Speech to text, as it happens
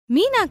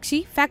MEENAKSHI,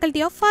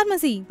 Faculty of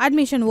Pharmacy.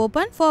 Admission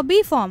open for B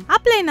Form.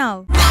 Apply now.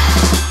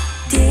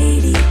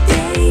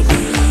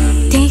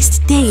 Taste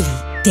Daily.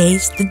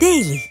 Taste the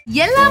Daily.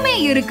 எல்லாமே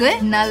இருக்கு,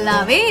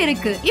 நல்லாவே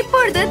இருக்கு.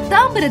 இப்பொழுது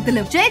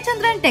தாம்பரத்தில்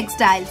Jeyachandran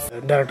Textiles.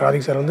 Director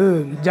Adhik sir வந்து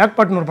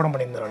ஜாக்பாட்னு ஒரு படம்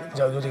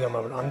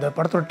பண்ணியிருந்தாரு. அந்த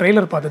படத்தோட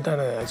ட்ரெய்லர் பார்த்து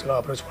தான் ஆக்சுவலாக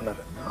அப்ரோச் பண்ணார்.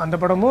 அந்த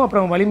படமும்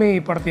அப்புறம் வலிமை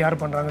படத்தை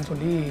யார் பண்ணுறாங்கன்னு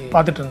சொல்லி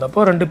பார்த்துட்டு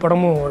இருந்தப்போ ரெண்டு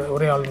படமும்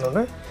ஒரே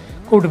ஆளுன்னு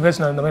கூப்பிட்டு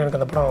பேசினார். இந்த மாதிரி எனக்கு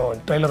அந்த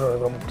படம் ட்ரெய்லர்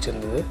ரொம்ப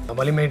பிடிச்சிருந்தது.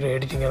 வலிமை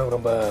எடிட்டிங் எனக்கு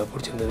ரொம்ப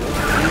பிடிச்சிருந்தது.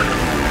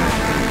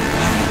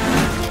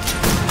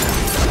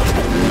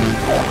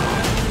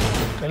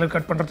 ட்ரெய்லர்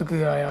கட் பண்ணுறதுக்கு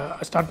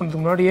ஸ்டார்ட்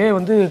பண்ணுறதுக்கு முன்னாடியே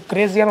வந்து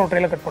கிரேஸியான ஒரு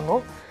ட்ரெய்லர் கட்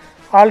பண்ணோம்.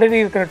 ஆல்ரெடி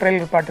இருக்கிற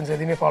ட்ரெய்லர் பேட்டர்ன்ஸ்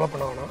எதுவுமே ஃபாலோ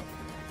பண்ண வேணாம்,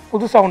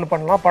 புதுசாக ஒன்று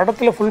பண்ணலாம்.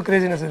 படத்தில் ஃபுல்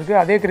கிரேசினஸ் இருக்குது,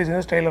 அதே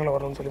கிரேசினஸ் ட்ரெய்லரில்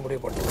வரணும்னு சொல்லி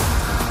முடிவு பண்ணோம்.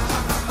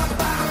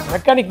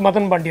 மெக்கானிக்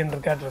மதன் பாண்டியன்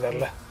கேரக்டர்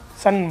இருக்கார்ல,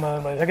 சன்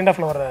செகண்ட்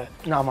ஹாஃபில் வர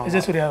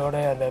விஜய்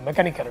சூர்யாவோட அந்த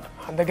மெக்கானிக் கேரக்டர்,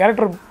 அந்த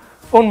கேரக்டர்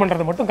ஃபோன்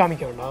பண்ணுறதை மட்டும்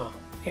காமிக்க வேண்டாம்,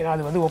 ஏன்னா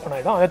அது வந்து ஓப்பன்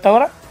ஆகிடும். அதை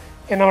தவிர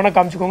என்ன வேணால்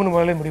காமிச்சிக்கோங்கன்னு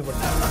முதல்ல முடிவு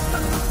பண்ணேன்.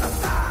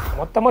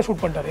 மொத்தமாக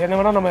ஷூட் பண்ணிட்டார். என்ன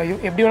வேணால் நம்ம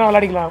எப்படி வேணால்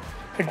விளையாடிக்கலாம்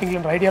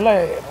எடிட்டிங்லன்ற ஐடியாவில்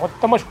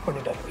மொத்தமாக ஷூட்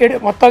பண்ணிட்டார்.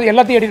 மொத்தம்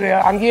எல்லாத்தையும்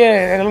அங்கேயே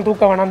எல்லாம்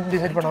தூக்க வேணாம்னு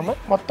டிசைட் பண்ணாமல்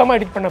மொத்தமாக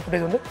எடிட் பண்ண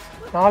ஃபுட்டேஜ் வந்து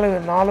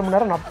 4 மணி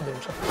நேரம் 45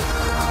 நிமிஷம்.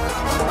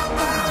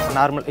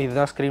 நார்மல்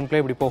இதுதான் ஸ்க்ரீன் ப்ளே,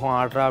 இப்படி போகும்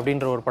ஆடுறா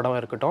அப்படின்ற ஒரு படம்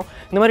இருக்கட்டும்.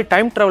 இந்த மாதிரி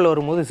டைம் ட்ராவல்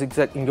வரும்போது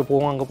ஜிக்ஸாக் இங்கே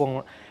போவோம் அங்கே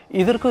போவோம்,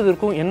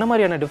 இதற்கும் என்ன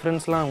மாதிரியான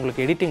டிஃப்ரென்ஸ்லாம்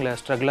உங்களுக்கு எடிட்டிங்கில்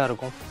ஸ்ட்ரகிளாக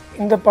இருக்கும்?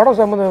 இந்த படம்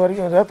சம்மந்தம்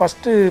வரைக்கும் சார்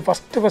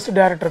ஃபஸ்ட்டு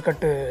டேரக்டர்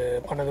கட்டு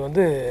பண்ணது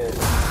வந்து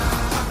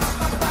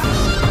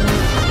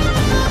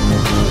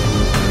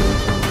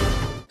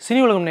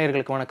சினியுலகம்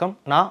நேயர்களுக்கு வணக்கம்.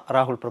 நான்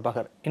ராகுல்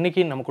பிரபாகர்.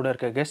 இன்றைக்கி நம்ம கூட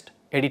இருக்க கெஸ்ட்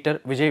எடிட்டர்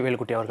விஜய்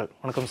வேலுக்குட்டி அவர்கள்.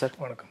 வணக்கம் சார்.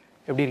 வணக்கம்.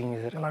 எப்படி இருக்கீங்க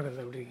சார்? நல்லா இருக்கேன்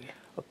சார். எப்படி இருக்கீங்க?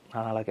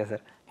 நான் நல்லா இருக்கேன்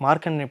சார்.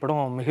 மார்க்கெட்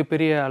படம்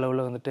மிகப்பெரிய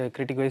அளவில் வந்துட்டு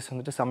கிரிட்டிக் வைஸ்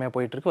வந்துட்டு செம்மையாக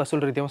போயிட்டுருக்கு,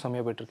 வசூல் ரீதியாகவும்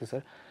செம்மையாக போயிட்டுருக்கு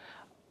சார்.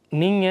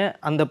 நீங்கள்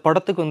அந்த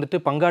படத்துக்கு வந்துட்டு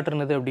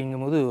பங்காற்றுனது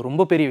அப்படிங்கும்போது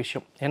ரொம்ப பெரிய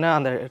விஷயம். ஏன்னா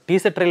அந்த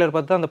டீசர் ட்ரெய்லர்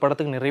பார்த்து தான் அந்த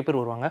படத்துக்கு நிறைய பேர்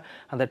வருவாங்க.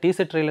 அந்த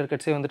டீசர் ட்ரெய்லர்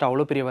கட்ஸே வந்துட்டு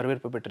அவ்வளோ பெரிய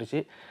வரவேற்பு பெற்றுச்சு.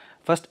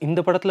 ஃபர்ஸ்ட் இந்த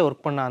படத்தில்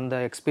ஒர்க் பண்ண அந்த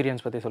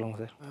எக்ஸ்பீரியன்ஸ் பற்றி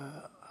சொல்லுங்கள் சார்.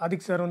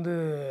 ஆதிக் சார் வந்து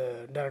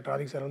டைரக்டர்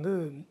ஆதிக் சார் வந்து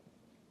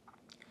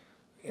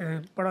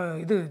படம்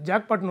இது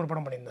ஜாக்பாட்னு ஒரு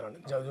படம்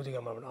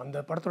பண்ணியிருந்தாரு. அந்த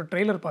படத்தோட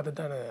ட்ரெய்லர் பார்த்து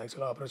தான்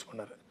ஆக்சுவலாக அப்ரோச்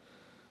பண்ணார்.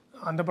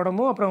 அந்த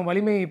படமும் அப்புறம்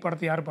வலிமை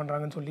படத்தை யார்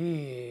பண்ணுறாங்கன்னு சொல்லி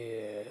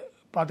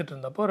பார்த்துட்டு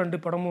இருந்தப்போ ரெண்டு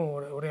படமும்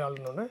ஒரே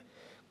ஆளுன்னு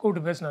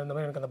கூப்பிட்டு பேசினார். இந்த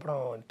மாதிரி எனக்கு அந்த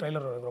படம்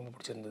ட்ரெய்லர் எனக்கு ரொம்ப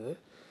பிடிச்சிருந்தது,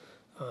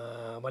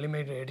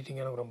 வலிமை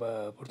எடிட்டிங் எனக்கு ரொம்ப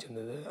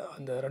பிடிச்சிருந்தது,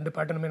 அந்த ரெண்டு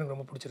பேட்டர்னுமே எனக்கு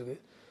ரொம்ப பிடிச்சிருக்கு.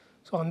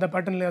 ஸோ அந்த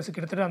பேட்டர்னில்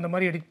கிட்டத்தட்ட அந்த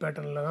மாதிரி எடிட்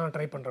பேட்டர்னில் தான்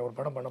ட்ரை பண்ணுறேன், ஒரு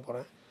படம் பண்ண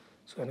போகிறேன்.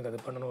 ஸோ எனக்கு அது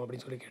பண்ணணும்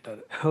அப்படின்னு சொல்லி கேட்டார்.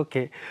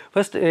 ஓகே,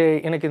 ஃபர்ஸ்ட்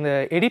எனக்கு இந்த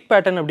எடிட்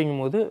பேட்டர்ன்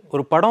அப்படிங்கும்போது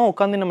ஒரு படம்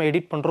உட்காந்து நம்ம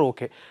எடிட் பண்ணுறோம்.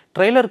 ஓகே,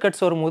 ட்ரெய்லர்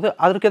கட்ஸ் வரும்போது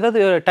அதற்கு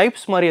ஏதாவது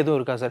டைப்ஸ் மாதிரி எதுவும்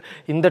இருக்கா சார்?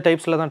 இந்த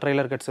டைப்ஸில் தான்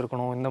ட்ரெய்லர் கட்ஸ்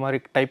இருக்கணும், இந்த மாதிரி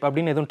டைப்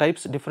அப்படின்னு எதுவும்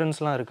டைப்ஸ்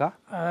டிஃப்ரென்ஸ்லாம் இருக்கா?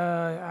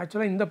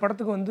 ஆக்சுவலாக இந்த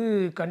படத்துக்கு வந்து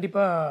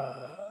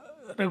கண்டிப்பாக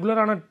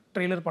ரெகுலரான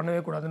ட்ரெய்லர் பண்ணவே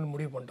கூடாதுன்னு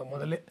முடிவு பண்ணிட்டோம்.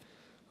 முதல்ல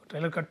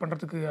ட்ரெய்லர் கட்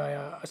பண்ணுறதுக்கு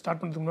ஸ்டார்ட்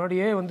பண்ணுறதுக்கு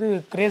முன்னாடியே வந்து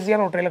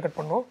கிரேஸியான ஒரு ட்ரெய்லர் கட்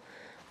பண்ணோம்.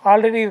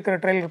 ஆல்ரெடி இருக்கிற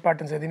ட்ரெய்லர்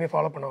பேட்டர்ன்ஸ் எதுவுமே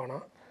ஃபாலோ பண்ண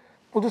வேணாம்,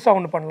 புதுசாக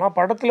ஒன்று பண்ணலாம்.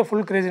 படத்தில்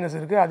ஃபுல் கிரேசினஸ்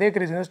இருக்குது, அதே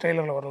கிரேசினஸ்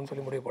ட்ரெய்லரில் வரணும்னு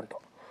சொல்லி முடிவு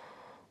பண்ணிட்டோம்.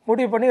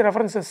 முடிவு பண்ணி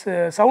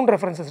சவுண்ட்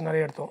ரெஃபரன்சஸ்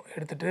நிறைய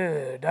எடுத்துகிட்டு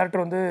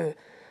டேரக்டர் வந்து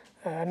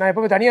நான்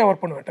எப்போவுமே தனியாக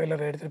ஒர்க் பண்ணுவேன்.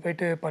 ட்ரெய்லர் எடுத்துகிட்டு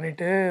போயிட்டு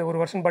பண்ணிவிட்டு ஒரு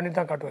வருஷன் பண்ணிட்டு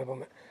தான் காட்டுவேன்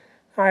எப்போவுமே.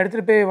 நான்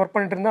எடுத்துகிட்டு போய் ஒர்க்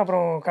பண்ணிட்டு இருந்தேன்.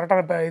 அப்புறம்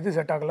கரெக்டான இப்போ இது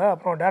செட் ஆகலை.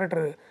 அப்புறம்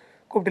டேரக்டர்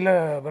கூப்பிட்டில்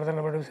பிரதர்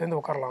நம்ம சேர்ந்து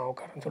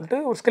உட்காருன்னு சொல்லிட்டு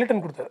ஒரு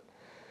ஸ்கெலிட்டன் கொடுத்தாரு.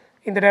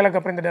 இந்த டைலாக்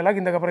அப்புறம் இந்த டைலாக்,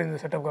 இதுக்கப்புறம் இந்த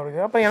செட்டப் கவர்.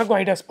 அப்போ எனக்கும்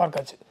ஐடியா ஸ்பார்க்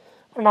ஆச்சு.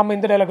 நம்ம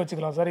இந்த டைலாக்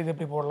வச்சுக்கலாம் சார், இது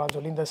எப்படி போடலாம்னு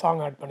சொல்லி இந்த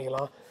சாங் ஆட்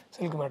பண்ணிக்கலாம்,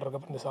 சில்க் மேட்டருக்கு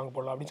அப்புறம் இந்த சாங்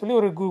போடலாம் அப்படின்னு சொல்லி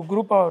ஒரு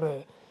குரூப்பாக ஒரு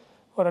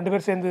 2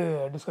 பேர் சேர்ந்து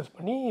டிஸ்கஸ்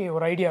பண்ணி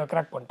ஒரு ஐடியா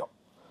கிராக் பண்ணிட்டோம்.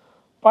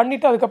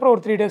 பண்ணிவிட்டு அதுக்கப்புறம்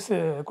ஒரு 3 days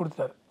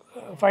கொடுத்தாரு,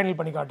 ஃபைனல்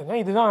பண்ணி காட்டுங்க,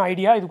 இதுதான்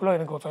ஐடியா, இதுக்குள்ளே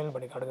எனக்கு ஃபைனல்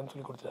பண்ணி காட்டுங்கன்னு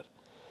சொல்லி கொடுத்தாரு.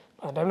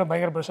 அந்த டைமில்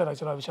பயங்கர ப்ரெஷர்.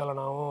 ஆக்சுவலாக விஷால்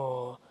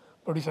நானும்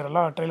ப்ரொடியூசர்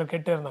எல்லாம் ட்ரெய்லர்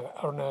கேட்டே இருந்தாங்க,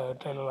 அவரோட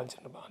ட்ரெய்லர்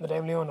லான்ச்சிருப்பேன். அந்த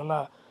டைம்லேயும் நல்லா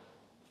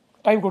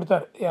டைம்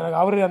கொடுத்தாரு எனக்கு.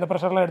 அவர் அந்த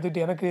ப்ரெஷர்லாம்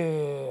எடுத்துகிட்டு எனக்கு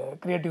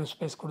க்ரியேட்டிவ்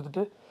ஸ்பேஸ்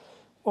கொடுத்துட்டு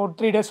ஒரு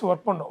 3 days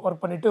ஒர்க்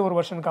பண்ணிவிட்டு ஒரு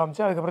வருஷன்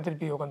காமிச்சு அதுக்கப்புறம்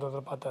திருப்பி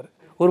உட்காந்து பார்த்தாரு.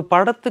 ஒரு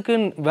படத்துக்கு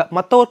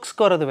மற்ற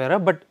ஒர்க்ஸ்க்கு வரது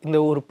வேறு, பட் இந்த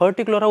ஒரு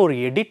பர்டிகுலராக ஒரு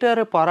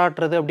எடிட்டரை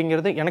பாராட்டுறது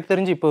அப்படிங்கிறது எனக்கு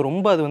தெரிஞ்சு இப்போ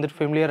ரொம்ப அது வந்துட்டு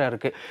ஃபெமிலியராக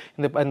இருக்குது.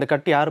 இந்த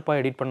கட்டு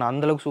யாருப்பா எடிட் பண்ண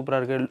அந்தளவுக்கு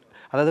சூப்பராக இருக்குது.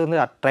 அதாவது வந்து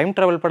டைம்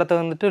ட்ராவல்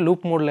படத்தை வந்துட்டு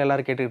லூப் மோடில்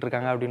எல்லோரும் கேட்டுக்கிட்டு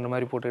இருக்காங்க அப்படின்ற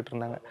மாதிரி போட்டுக்கிட்டு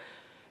இருந்தாங்க.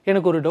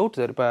 எனக்கு ஒரு டவுட்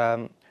சார், இப்போ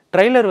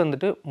ட்ரெய்லர்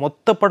வந்துட்டு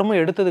மொத்த படமும்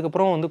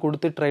எடுத்ததுக்கப்புறம் வந்து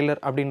கொடுத்து ட்ரெய்லர்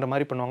அப்படின்ற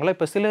மாதிரி பண்ணுவாங்களா?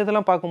 இப்போ சில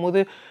இதெல்லாம் பார்க்கும்போது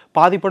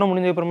பாதி படம்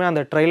முடிஞ்சதுக்கப்புறமே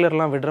அந்த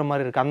ட்ரெய்லர்லாம் விடுற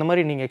மாதிரி இருக்குது. அந்த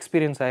மாதிரி நீங்கள்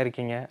எக்ஸ்பீரியன்ஸ்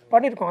ஆகிருக்கீங்க?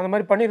 பண்ணியிருக்கோம், அந்த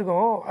மாதிரி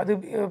பண்ணியிருக்கோம். அது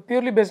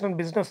பியூர்லி பேஸ்ட் ஆன்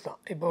பிஸ்னஸ் தான்.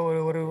 இப்போ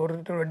ஒரு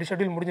 2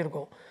 ஷெட்யூல்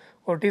முடிஞ்சிருக்கும்,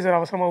 ஒரு டீசர்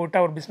அவசரமாக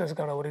விட்டால் ஒரு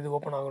பிஸ்னஸுக்கான ஒரு இது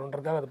ஓப்பன்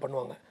ஆகணுன்றதுக்காக அது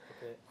பண்ணுவாங்க.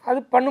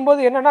 அது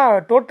பண்ணும்போது என்னென்னா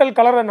டோட்டல்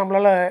கலரை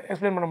நம்மளால்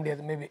எக்ஸ்பிளைன் பண்ண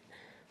முடியாது. மேபி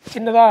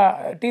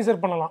சின்னதாக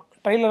டீசர் பண்ணலாம்,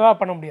 ட்ரெய்லராக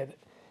பண்ண முடியாது.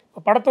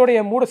 இப்போ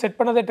படத்தோடைய மூடை செட்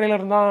பண்ணதே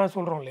ட்ரெய்லர் தான்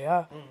சொல்கிறோம் இல்லையா?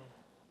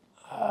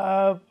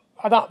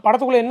 அதான்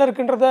படத்துக்குள்ளே என்ன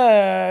இருக்குன்றத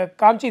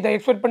காமிச்சு இதை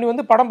எக்ஸ்பெக்ட் பண்ணி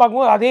வந்து படம்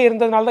பார்க்கும்போது அதே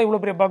இருந்ததுனால தான்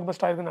இவ்வளோ பெரிய பிளாக்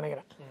பஸ்ட் ஆகிருக்குன்னு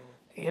நினைக்கிறேன்.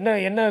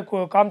 என்ன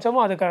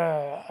காமிச்சோமோ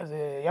அது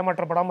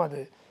ஏமாற்றப்படாமல் அது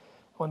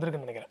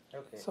வந்திருக்குன்னு நினைக்கிறேன்.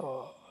 ஸோ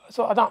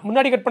ஸோ அதான்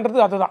முன்னாடி கட் பண்ணுறது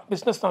அதுதான்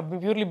பிஸ்னஸ் தான்,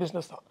 பியூர்லி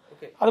பிஸ்னஸ் தான்.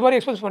 அது மாதிரி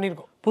எக்ஸ்பென்ஸ்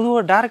பண்ணியிருக்கோம்.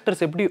 பொதுவாக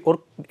டேரக்டர்ஸ் எப்படி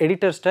ஒர்க்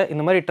எடிட்டர்ஸ்ட்டை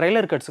இந்த மாதிரி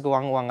ட்ரைலர் கட்ஸுக்கு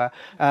வாங்குவாங்க?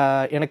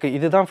 எனக்கு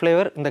இதுதான்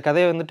ஃப்ளேவர், இந்த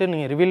கதையை வந்துட்டு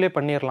நீங்கள் ரிவீலே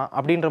பண்ணிடலாம்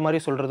அப்படின்ற மாதிரி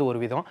சொல்கிறது ஒரு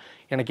விதம்.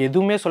 எனக்கு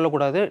எதுவுமே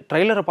சொல்லக்கூடாது,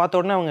 ட்ரைலரை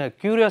பார்த்த உடனே அவங்க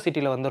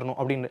க்யூரியாசிட்டியில் வந்துடணும்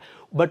அப்படின்னு.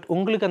 பட்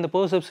உங்களுக்கு அந்த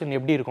பெர்செப்ஷன்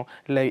எப்படி இருக்கும்?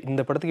 இல்லை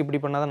இந்த படத்துக்கு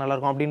இப்படி பண்ணால் தான்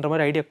நல்லாயிருக்கும் அப்படின்ற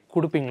மாதிரி ஐடியா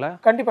கொடுப்பீங்களா?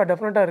 கண்டிப்பாக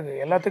டெஃபினட்டாக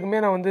இருக்குது. எல்லாத்துக்குமே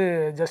நான் வந்து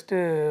ஜஸ்ட்டு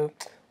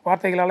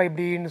வார்த்தைகளால்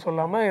இப்படின்னு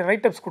சொல்லாமல்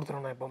ரைட்டப்ஸ்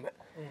கொடுத்துருவேன். நான் எப்போவுமே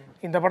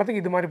இந்த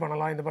படத்துக்கு இது மாதிரி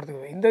பண்ணலாம், இந்த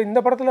படத்துக்கு இந்த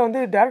படத்தில்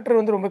வந்து டேரக்டர்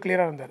வந்து ரொம்ப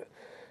கிளியராக இருந்தார்.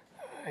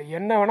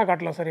 என்ன வேணால்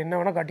காட்டலாம் சார், என்ன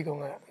வேணால்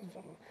காட்டிக்கோங்க,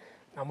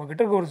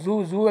 நம்மக்கிட்ட இருக்க ஒரு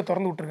ஜூவை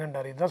திறந்து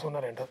விட்ருங்கன்றார். இதுதான்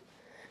சொன்னார் என்கிட்ட.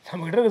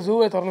 நம்மக்கிட்ட இருக்க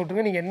ஜூவை திறந்து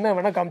விட்ருங்க, நீங்கள் என்ன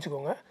வேணால்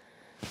காமிச்சிக்கோங்க.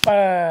 இப்போ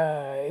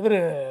இவர்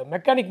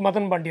மெக்கானிக்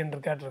மதன் பாண்டியன்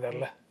கேரக்டர்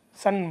இருக்கார்ல,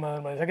 சன்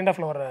செகண்ட்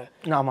ஹாஃபில் வர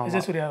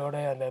விஜய் சூர்யாவோட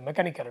அந்த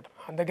மெக்கானிக் கேரக்டர்,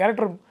 அந்த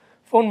கேரக்டர்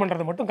ஃபோன்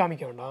பண்ணுறதை மட்டும்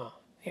காமிக்க வேண்டாம்,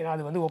 ஏன்னா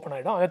அது வந்து ஓப்பன்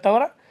ஆகிடும். அதை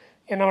தவிர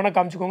என்ன வேணால்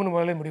காமிச்சிக்கோங்கன்னு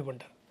முதல்ல முடிவு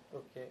பண்ணிட்டார்.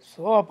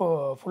 ஸோ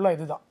அப்போது ஃபுல்லாக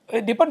இதுதான்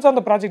டிபெண்ட்ஸ் ஆன்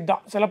த ப்ராஜெக்ட்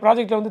தான். சில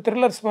ப்ராஜெக்டில் வந்து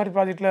த்ரில்லர்ஸ் மாதிரி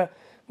ப்ராஜெக்டில்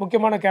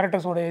முக்கியமான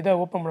கேரக்டர்ஸோட இதை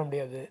ஓப்பன் பண்ண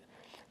முடியாது,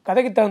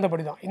 கதைக்கு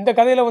தகுந்தபடி தான். இந்த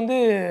கதையில் வந்து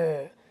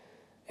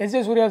எஸ்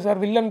சூர்யா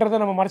சார் வில்லன்றதை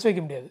நம்ம மறைச்சு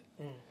வைக்க முடியாது,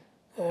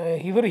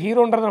 இவர்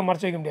ஹீரோன்றதை நம்ம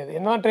மறைச்சு வைக்க முடியாது.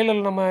 என்ன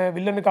ட்ரெயிலரில் நம்ம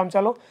வில்லன்னு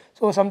காமிச்சாலும்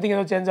ஸோ சம்திங்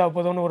ஏதோ சேஞ்ச் ஆக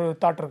போதோன்னு ஒரு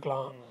தாட்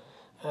இருக்கலாம்.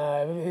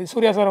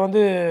 சூர்யா சார்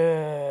வந்து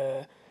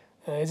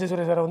எஸ்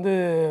சூர்யா சாரை வந்து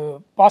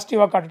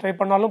பாசிட்டிவாக காட்ட ட்ரை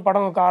பண்ணாலும்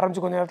படம்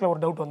ஆரம்பிச்சு கொஞ்சம் நேரத்தில்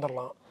ஒரு டவுட்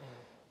வந்துடலாம்.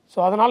 ஸோ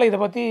அதனால் இதை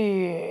பற்றி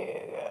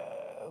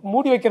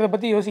மூடி வைக்கிறத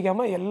பற்றி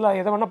யோசிக்காமல்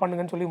எதை வேணால்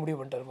பண்ணுங்கன்னு சொல்லி முடிவு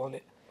பண்ணிட்டார் போது.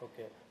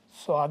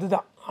 ஸோ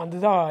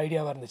அதுதான்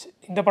ஐடியாவாக இருந்துச்சு.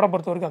 இந்த படம்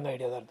பொறுத்த வரைக்கும் அந்த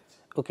ஐடியா தான் இருந்துச்சு.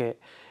 ஓகே,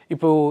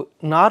 இப்போது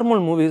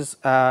நார்மல் மூவிஸ்,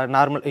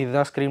 நார்மல்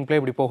இதுதான் ஸ்க்ரீன் பிளே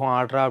இப்படி போகும்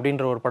ஆடுறா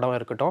அப்படின்ற ஒரு படம்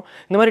இருக்கட்டும்,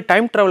 இந்த மாதிரி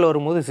டைம் ட்ராவல்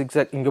வரும்போது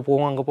ஜிக்ஸாக் இங்கே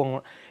போவோம் அங்கே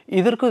போவோம்,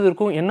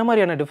 இதற்கும் என்ன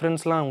மாதிரியான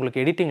டிஃப்ரென்ஸ்லாம்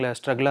உங்களுக்கு எடிட்டிங்கில்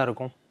ஸ்ட்ரகிளாக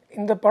இருக்கும்?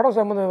 இந்த படம்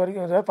சம்மந்தம்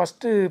வரைக்கும் சார்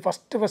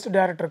ஃபஸ்ட்டு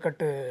டேரக்டர்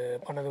கட்டு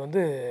பண்ணது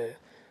வந்து,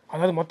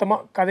 அதாவது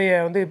மொத்தமாக கதையை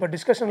வந்து இப்போ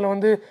டிஸ்கஷனில்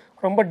வந்து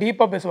ரொம்ப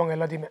டீப்பாக பேசுவாங்க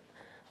எல்லாத்தையுமே.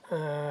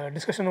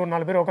 டிஸ்கஷன் ஒரு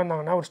 4 பேர்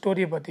உட்காந்தாங்கன்னா ஒரு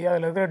ஸ்டோரியை பற்றி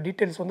அதில் இருக்கிற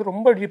டீட்டெயில்ஸ் வந்து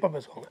ரொம்ப டீப்பாக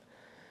பேசுவாங்க.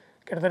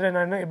 கிட்டத்தட்ட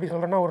நான் என்ன எப்படி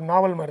சொல்கிறேன்னா, ஒரு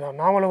நாவல் மாதிரி தான்.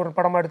 நாவலை ஒரு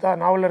படமாக எடுத்தால்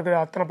நாவலில் இருக்கிற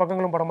அத்தனை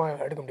பக்கங்களும்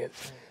படமாக எடுக்க முடியாது.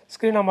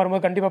 ஸ்க்ரீனாக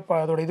மாறும்போது கண்டிப்பாக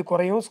அதோட இது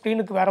குறையும்.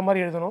 ஸ்க்ரீனுக்கு வேறு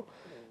மாதிரி எழுதணும்,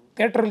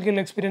 தேட்டருக்கு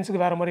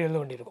எக்ஸ்பீரியன்ஸுக்கு வேறு மாதிரி எழுத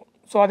வேண்டியிருக்கும்.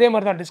 ஸோ அதே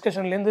மாதிரி தான்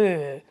டிஸ்கஷன்லேருந்து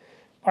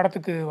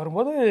படத்துக்கு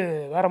வரும்போது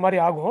வேறு மாதிரி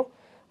ஆகும்.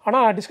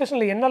 ஆனால்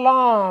டிஸ்கஷனில்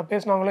என்னெல்லாம்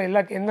பேசினாங்களோ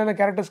என்னென்ன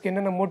கேரக்டர்ஸ்க்கு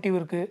என்னென்ன மோட்டிவ்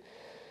இருக்குது,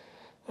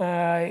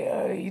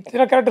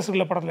 இத்தனை கேரக்டர்ஸ்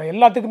இல்லை படத்தில்,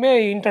 எல்லாத்துக்குமே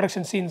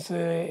இன்ட்ரடக்ஷன் சீன்ஸு,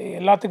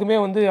 எல்லாத்துக்குமே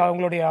வந்து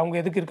அவங்க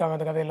எதுக்கு இருக்காங்க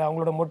அந்த கதையில்,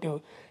 அவங்களோட மோட்டிவ்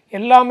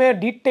எல்லாமே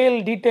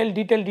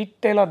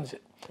டீட்டெயிலாக இருந்துச்சு.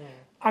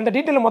 அந்த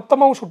டீட்டெயிலை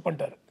மொத்தமாகவும் ஷூட்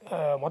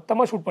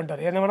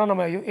பண்ணிட்டார். என்ன வேணால்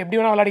நம்ம எப்படி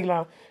வேணால்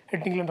விளையாடிக்கலாம்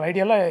எடிட்டிங்லன்ற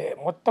ஐடியாவில்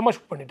மொத்தமாக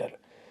ஷூட் பண்ணிட்டார்.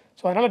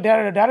 ஸோ அதனால்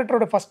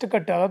டேரக்டரோட ஃபஸ்ட்டு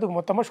கட், அதாவது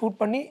மொத்தமாக ஷூட்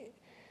பண்ணி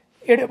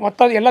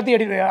எல்லாத்தையும்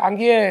எடிட்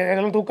அங்கேயே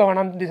எதெல்லாம் தூக்க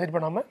வேணாம்னு டிசைட்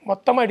பண்ணாமல்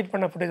மொத்தமாக எடிட்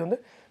பண்ண ஃபுட்டேஜ் வந்து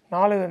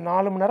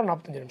 4 மணி நேரம்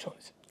 45 நிமிஷம்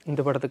வந்துச்சு.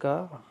 இந்த படத்துக்கா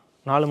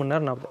 4 மணி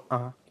நேரம் 40.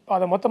 இப்போ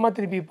அதை மொத்தமாக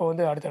திருப்பி இப்போ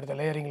வந்து அடுத்தடுத்த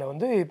லேயரிங்கில்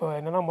வந்து இப்போ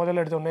என்னென்னா,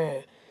 முதல்ல எடுத்தோடனே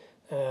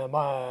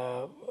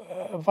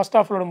ஃபஸ்ட்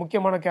ஹாஃபோட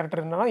முக்கியமான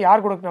கேரக்டர் என்னென்னா,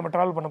 யார் கூட நம்ம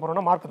ட்ராவல் பண்ண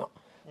போகிறோம்னா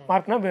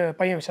மார்க்னா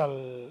பையன் விஷால்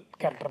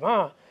கேரக்டர்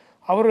தான்.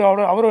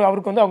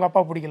 அவருக்கு வந்து அவங்க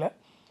அப்பா பிடிக்கல,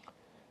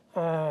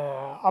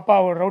 அப்பா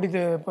அவர் ரவுடி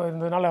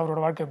இருந்ததுனால அவரோட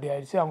வாழ்க்கை எப்படி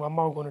ஆயிடுச்சு, அவங்க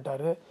அம்மாவை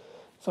கொண்டுட்டார்.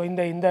 ஸோ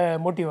இந்த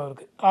மோட்டிவ்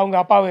அவருக்கு, அவங்க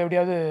அப்பாவை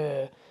எப்படியாவது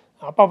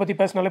அப்பா பற்றி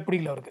பேசினாலே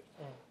பிடிக்கல அவருக்கு.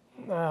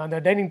 அந்த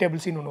டைனிங்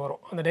டேபிள் சீன் ஒன்று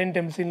வரும். அந்த டைனிங்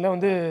டேபிள் சீனில்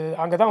வந்து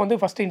அங்கே தான் வந்து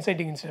ஃபஸ்ட்டு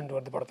இன்சைட்டிங் இன்சிடென்ட்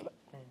வருது படத்தில்.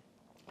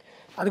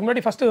 அதுக்கு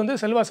முன்னாடி ஃபஸ்ட்டு வந்து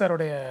செல்வா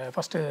சாரோடைய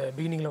ஃபஸ்ட்டு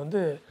பிகினிங்கில்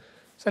வந்து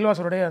செல்வா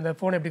சாரோடைய அந்த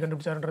ஃபோனை எப்படி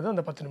கண்டுபிடிச்சாருன்றது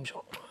அந்த 10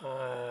 நிமிஷம்.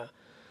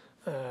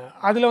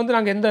 அதில் வந்து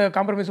நாங்கள் எந்த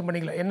காம்ப்ரமைஸும்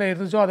பண்ணிக்கல, என்ன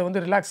இருந்துச்சோ அதை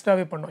வந்து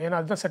ரிலாக்ஸ்டாகவே பண்ணோம். ஏன்னா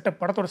அதுதான்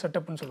செட்டப், படத்தோட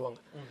செட்டப்னு சொல்லுவாங்க.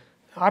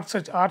 ஆர்ட்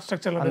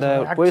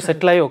ஸ்ட்ரக்சரில் போய்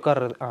செட்டில் ஆகி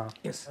உட்காருறது.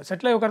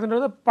 செட்டில் ஆகி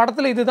உட்காருன்றது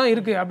படத்தில் இதுதான்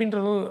இருக்குது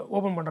அப்படின்றது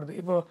ஓப்பன் பண்ணுறது.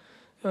 இப்போது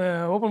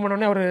ஓப்பன்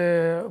பண்ணோடனே அவர்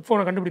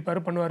ஃபோனை கண்டுபிடிப்பார்,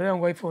 பண்ணுவார்.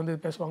 அவங்க ஒய்ஃப் வந்து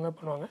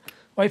பண்ணுவாங்க.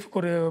 ஒய்ஃபுக்கு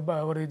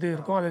ஒரு இது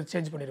இருக்கும், அதை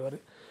சேஞ்ச் பண்ணிடுவார்.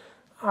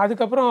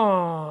 அதுக்கப்புறம்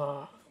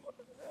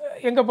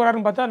எங்கே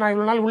போகிறாருன்னு பார்த்தா, நான்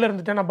இவ்வளோ நாள் உள்ளே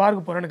இருந்துட்டேன், நான்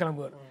பாருக்கு போகிறேன்னு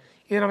கிளம்புவார்.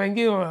 இது நம்ம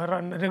எங்கேயும்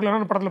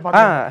ரெகுலரான படத்தில்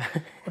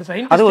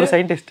பார்த்தோம். ஒரு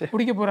சயின்டிஸ்ட்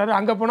பிடிக்க போகிறாரு,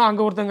 அங்கே போனால்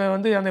அங்கே ஒருத்தங்க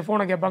வந்து அந்த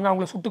ஃபோனை கேட்பாங்க,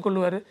 அவங்கள சுட்டு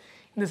கொள்ளுவார்.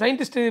 இந்த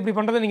சயின்டிஸ்ட் இப்படி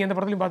பண்ணுறதை நீங்கள் எந்த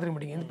படத்துலையும் பார்த்துக்க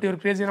மாட்டீங்க, இப்படி ஒரு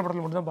கிரேசியான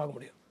படத்தில் மட்டும் தான் பார்க்க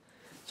முடியும்.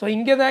 ஸோ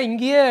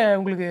இங்கேயே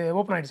உங்களுக்கு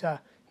ஓப்பன் ஆகிடுச்சா,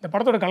 இந்த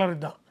படத்தோட கலர்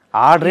இதுதான்,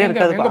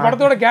 எங்கள்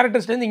படத்தோட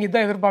கேரக்டர்ஸ்லேருந்து இங்கே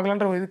தான்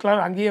எதிர்பார்க்கலான்ற ஒரு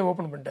இதுக்கெல்லாம் அங்கேயே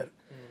ஓப்பன் பண்ணிட்டார்.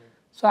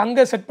 ஸோ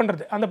அங்கே செட்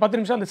பண்ணுறது அந்த 10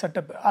 நிமிஷம் அந்த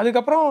செட்டப்.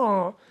 அதுக்கப்புறம்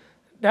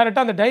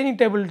டேரெக்டாக அந்த டைனிங்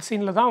டேபிள்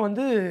சீனில் தான்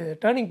வந்து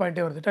டேர்னிங்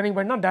பாயிண்ட்டே வருது. டேர்னிங்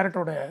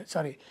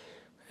பாயிண்ட்னா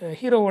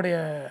ஹீரோவோடைய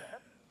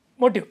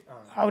மோட்டிவ்,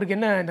 அவருக்கு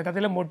என்ன இந்த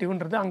கதையில்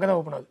மோட்டிவ்ன்றது அங்கே தான்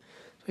ஓப்பன் ஆகுது.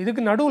 ஸோ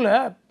இதுக்கு நடுவில்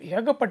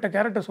ஏகப்பட்ட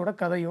கேரக்டர்ஸோட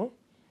கதையும்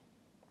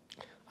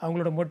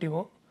அவங்களோட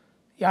மோட்டிவும்,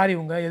 யார்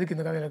இவங்க, எதுக்கு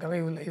இந்த கதையில் இருக்காங்க,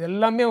 இது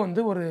எல்லாமே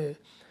வந்து ஒரு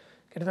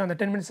கிட்டத்தட்ட அந்த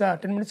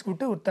 10 மினிட்ஸ்க்கு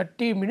விட்டு ஒரு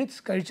 30 மினிட்ஸ்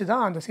கழித்து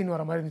தான் அந்த சீன்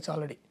வர மாதிரி இருந்துச்சு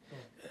ஆல்ரெடி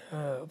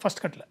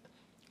ஃபஸ்ட் கட்டில்.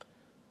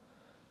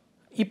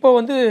 இப்போ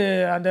வந்து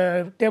அந்த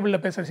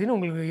டேபிளில் பேசுகிற சீன்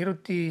உங்களுக்கு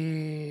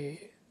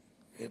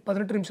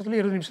 18 நிமிஷத்துல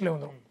 20 நிமிஷத்துலேயே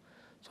வந்துடும்.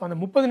 ஸோ அந்த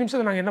 30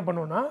 நிமிஷத்தை நாங்கள் என்ன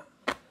பண்ணுவோன்னா,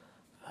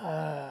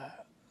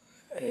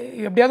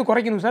 எப்படியாவது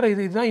குறைக்கணும் சார்,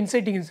 இதுதான்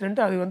இன்சைட்டிங் இன்சிடென்ட்,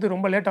 அது வந்து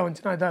ரொம்ப லேட்டாக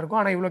வந்துச்சுன்னா இதாக இருக்கும்.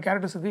 ஆனால் இவ்வளோ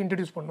கேரக்டர்ஸுக்கு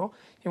இன்ட்ரடியூஸ் பண்ணோம்,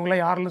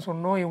 இவங்களாம் யாரெல்லாம்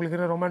சொன்னோம், இவங்களுக்கு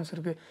இருக்கிற ரொமான்ஸ்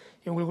இருக்குது,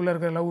 இவங்களுக்குள்ளே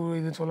இருக்கிற லவ்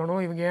இது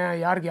சொல்லணும், இவங்க ஏன்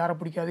யாருக்கு யாரை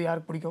பிடிக்காது,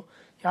 யாருக்கு பிடிக்கும்,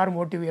 யார்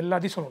மோட்டிவ்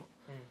எல்லாத்தையும் சொல்லணும்.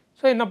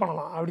 ஸோ என்ன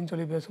பண்ணலாம் அப்படின்னு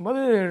சொல்லி பேசும்போது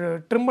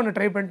ட்ரிம் பண்ண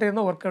ட்ரை பண்ணிட்டு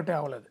இருந்தால் ஒர்க் அவுட்டே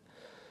ஆகலாது.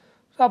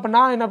 ஸோ அப்போ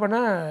நான் என்ன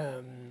பண்ணேன்,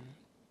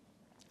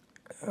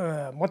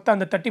 மொத்தம்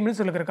அந்த 30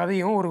 மினிட்ஸ் இருக்கிற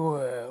கதையும் ஒரு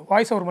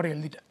வாய்ஸ் ஓவர் மாதிரி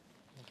எழுதிட்டேன்.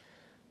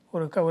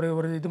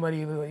 ஒரு இது மாதிரி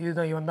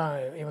இதுதான் இவன்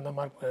தான்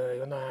மார்க்,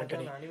 இவன் தான்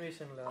ஆண்டனி.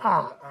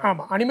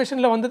 ஆமாம்,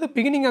 அனிமேஷனில் வந்தது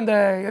பிகினிங் அந்த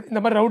இந்த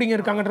மாதிரி ரவுடிங்க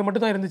இருக்காங்கன்ற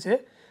மட்டும் தான் இருந்துச்சு.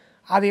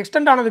 அது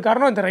எக்ஸ்டெண்ட் ஆனது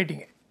காரணம் இந்த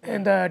ரைட்டிங்கு.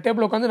 இந்த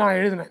டேபிள் உட்காந்து நான்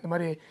எழுதினேன் இந்த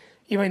மாதிரி,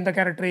 இவன் இந்த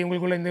கேரக்டர்,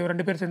 இவங்களுக்குள்ள இந்த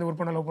 2 பேர் சேர்ந்து ஒரு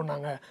பொண்ணை லவ்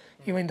பண்ணாங்க,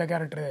 இவன் இந்த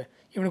கேரக்டர்,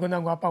 இவனுக்கு வந்து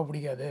அவங்க அப்பாவை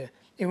பிடிக்காது,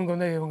 இவனுக்கு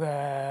வந்து இவங்க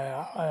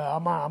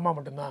அம்மா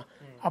மட்டும்தான்,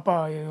 அப்பா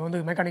வந்து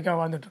மெக்கானிக்காக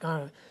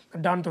வாழ்ந்துட்டுருக்கான்,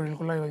 டான்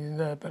தொழிலுக்குள்ளே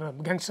இந்த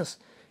கேங்ஸ்டர்ஸ்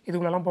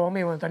இதுக்குள்ளெல்லாம்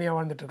போகாமல் இவன் தனியாக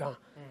வாழ்ந்துட்டுருக்கான்,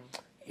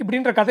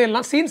 இப்படின்ற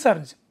கதையெல்லாம் சீன்ஸாக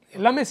இருந்துச்சு.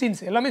 எல்லாமே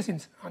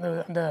சீன்ஸ்.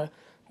 அந்த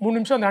 3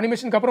 நிமிஷம் அந்த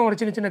அனிமேஷனுக்கு அப்புறம் ஒரு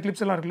சின்ன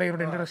கிளிப்ஸ் எல்லாம் இருக்குல்ல,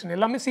 இவரோட இன்ட்ரடக்ஷன்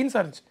எல்லாமே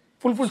சீன்ஸாக இருந்துச்சு.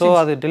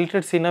 ஃபுல் அது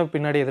டெலிட்டட் சீனாக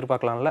பின்னாடி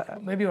எதிர்பார்க்கலாம்ல?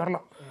 மேபி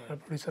வரலாம்,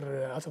 ப்ரொடியூசர்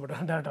ஆசைப்பட்டா,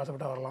 டேரக்டர்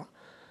ஆசைப்பட்டா வரலாம்.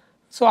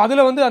 ஸோ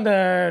அதில் வந்து அந்த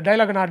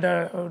டைலாக் நான்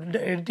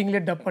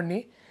எடிட்டிங்லேயே டப் பண்ணி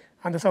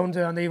அந்த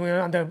சவுண்ட்ஸு அந்த இவங்க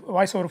அந்த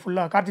வாய்ஸ் ஓவர்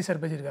ஃபுல்லாக கார்த்தி சார்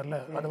பேசியிருக்காருல்ல,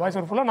 அந்த வாய்ஸ்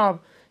ஓவர் ஃபுல்லாக நான்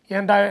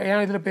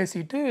என் இதில்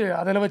பேசிட்டு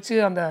அதில் வச்சு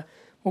அந்த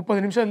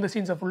 30 நிமிஷம் இந்த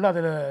சீன்ஸை ஃபுல்லாக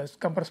அதில்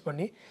கம்ப்ரஸ்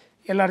பண்ணி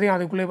எல்லாத்தையும்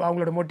அதுக்குள்ளே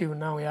அவங்களோட மோட்டிவ்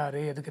என்ன, அவங்க யார்,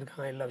 எதுக்கு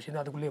இருக்காங்க, எல்லா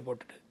விஷயத்தையும் அதுக்குள்ளேயே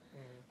போட்டுட்டு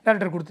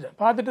டேரக்டர் கொடுத்துட்டேன்.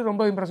 பார்த்துட்டு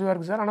ரொம்ப இம்ப்ரெசிவாக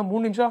இருக்குது சார், ஆனால்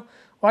 3 நிமிஷம்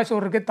வாய்ஸ்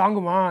ஓவருக்கே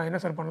தாங்குமா, என்ன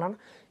சார் பண்ணலான்னு,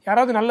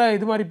 யாராவது நல்ல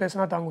இது மாதிரி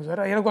பேசினா தாங்கும்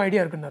சார், எனக்கும்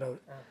ஐடியா இருக்குன்னார்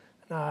அவர்.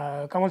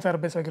 நான் கமல்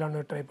சாரை பேச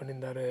வைக்கலான்னு ட்ரை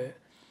பண்ணியிருந்தார்,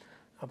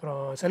 அப்புறம்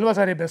செல்வா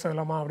சாரே பேச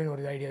வைக்கலாமா அப்படின்னு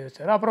ஒரு ஐடியா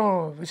வச்சார். அப்புறம்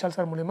விஷால்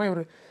சார் மூலிமா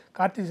இவர்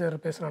கார்த்தி சார்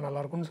பேசினா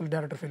நல்லாயிருக்கும்னு சொல்லி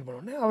டேரக்டர் ஃபீல்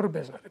பண்ணோன்னே அவர்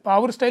பேசினார். இப்போ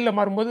அவர் ஸ்டைலில்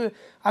மாறும்போது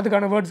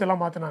அதுக்கான வேர்ட்ஸ்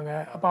எல்லாம் மாற்றினாங்க.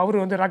 அப்போ அவர்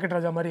வந்து ராக்கெட்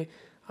ராஜா மாதிரி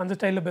அந்த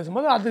ஸ்டைலில்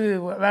பேசும்போது அது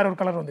வேற ஒரு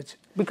கலர் வந்துச்சு.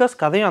 பிகாஸ்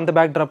கதையும் அந்த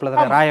பேக் ட்ராப்பில்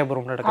தான்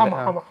ராயபுரம்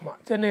நடக்குது. ஆமாம்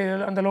சென்னை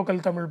அந்த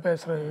லோக்கல் தமிழ்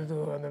பேசுகிற இது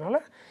வந்ததுனால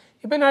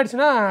இப்போ என்ன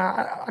ஆயிடுச்சுன்னா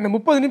அந்த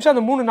 30 நிமிஷம்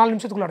அந்த 3-4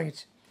 நிமிஷத்துக்குள்ள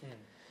அடங்கிச்சு.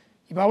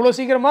 இப்போ அவ்வளோ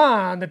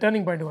சீக்கிரமாக அந்த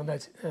டேர்னிங் பாயிண்ட்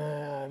வந்தாச்சு.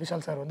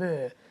 விஷால் சார் வந்து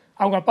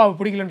அவங்க அப்பாவை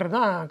பிடிக்கலன்றது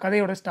தான்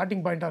கதையோட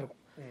ஸ்டார்டிங் பாயிண்ட்டாக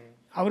இருக்கும்.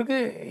 அவருக்கு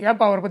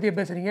ஏன்ப்பா அவரை பற்றியே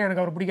பேசுகிறீங்க,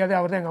 எனக்கு அவர் பிடிக்காது,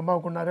 அவர் தான் எங்கள் அம்மாவை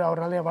கொண்டாரு,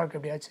 அவரால் என் வாழ்க்கை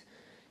எப்படியாச்சு,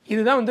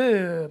 இதுதான் வந்து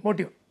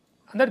மோட்டிவ்,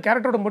 அந்த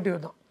கேரக்டரோட மோட்டிவ்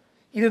தான்.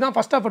 இதுதான்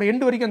ஃபர்ஸ்ட் ஆஃப்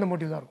எண்டு வரைக்கும் அந்த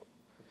மோட்டிவ் தான் இருக்கும்.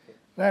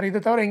 வேறு இதை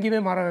தவிர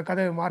எங்கேயுமே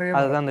கதை மாறவே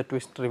அதுதான் அந்த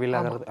ட்விஸ்ட் ரிவீல்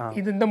ஆகிறது.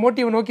 இது இந்த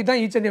மோட்டிவை நோக்கி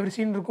தான் ஈச் அண்ட் எவ்ரி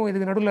சீன் இருக்கும்.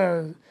 இதுக்கு நடுவில்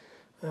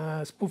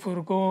ஸ்பூஃப்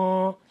இருக்கும்,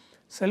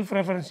 செல்ஃப்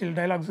ரெஃபரன்ஷியல்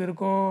டைலாக்ஸ்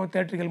இருக்கும்,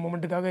 தேட்ரிக்கல்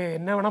மூமெண்ட்டுக்காக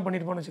என்ன வேணால்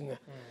பண்ணியிருப்போம்னு வச்சுங்க.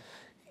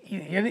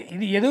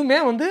 இது எதுவுமே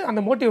வந்து அந்த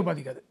மோட்டிவை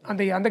பாதிக்காது,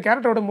 அந்த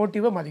கேரக்டரோட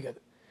மோட்டிவை பாதிக்காது.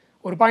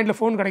 ஒரு பாயிண்டில்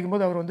ஃபோன்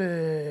கிடைக்கும்போது அவர் வந்து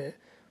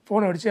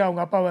ஃபோனை அடித்து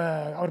அவங்க அப்பாவை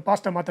அவர்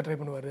பாஸ்ட்டை மாற்ற ட்ரை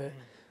பண்ணுவார்.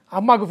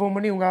 அம்மாவுக்கு ஃபோன்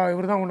பண்ணி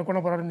இவர் தான் உன்னை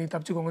கொண்டு போகிறாரு, நீ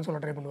தப்பிச்சுக்கோங்கன்னு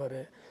சொல்ல ட்ரை பண்ணுவார்.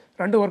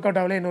 2 ஒர்க் அவுட்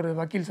ஆகல. இன்னொரு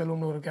வக்கீல்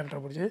செல்வம்னு ஒரு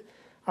கேரக்டர் பிடிச்சி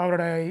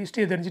அவரோட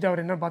ஹிஸ்ட்ரியை தெரிஞ்சுட்டு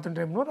அவர் என்ன பார்த்துன்னு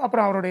ட்ரை பண்ணுவார்.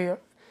 அப்புறம்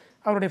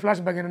அவருடைய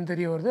ஃப்ளாஷ்பேக் என்னன்னு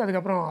தெரிய வருது.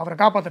 அதுக்கப்புறம் அவரை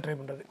காப்பாற்ற ட்ரை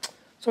பண்ணுறது.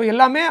 ஸோ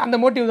எல்லாமே அந்த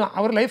மோட்டிவ் தான்.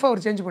 அவர் லைஃப்பை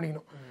அவர் சேஞ்ச்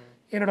பண்ணிக்கணும்.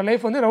 என்னோடய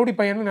லைஃப் வந்து ரவுடி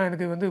பையன்னு நான்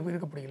எனக்கு வந்து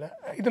இருக்க பிடிக்கல,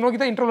 இதை நோக்கி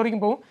தான் இன்ட்ரோல்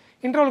வரைக்கும் போகும்.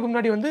 இன்ட்ரோலுக்கு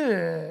முன்னாடி வந்து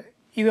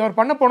இது அவர்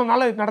பண்ண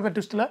போனதுனால நடந்த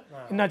ட்விஸ்ட்டில்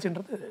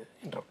என்னாச்சுன்றது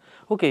இன்ட்ரோ.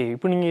 ஓகே,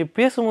 இப்போ நீங்கள்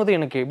பேசும்போது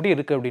எனக்கு எப்படி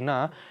இருக்குது அப்படின்னா,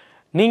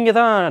 நீங்கள்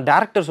தான்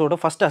டேரக்டர்ஸோட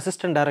ஃபஸ்ட்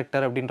அசிஸ்டன்ட்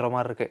டேரக்டர் அப்படின்ற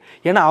மாதிரி இருக்குது.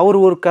 ஏன்னா அவர்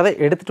ஒரு கதை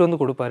எடுத்துகிட்டு வந்து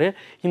கொடுப்பாரு,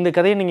 இந்த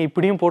கதையை நீங்கள்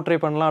இப்படியும் போர்ட்ரே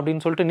பண்ணலாம்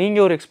அப்படின்னு சொல்லிட்டு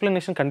நீங்கள் ஒரு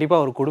எக்ஸ்ப்ளனேஷன் கண்டிப்பாக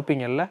அவர்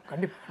கொடுப்பீங்கல்ல.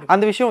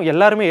 அந்த விஷயம்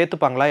எல்லாருமே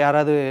ஏற்றுப்பாங்களா?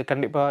 யாராவது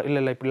கண்டிப்பாக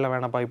இல்லை இப்படிலாம்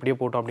வேணாப்பா இப்படியே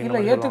போட்டோம் அப்படின்னு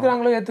இல்லை,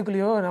 ஏற்றுக்கிறாங்களோ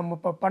ஏற்றுக்கலையோ நம்ம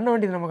இப்போ பண்ண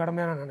வேண்டியது நம்ம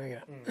கடமையாக நான்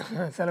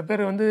நினைக்கிறேன். சில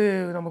பேர் வந்து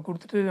நம்ம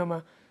கொடுத்துட்டு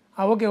நம்ம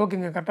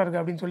ஓகேங்க கரெக்டாக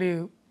இருக்குது அப்படின்னு சொல்லி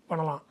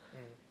பண்ணலாம்.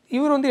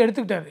 இவர் வந்து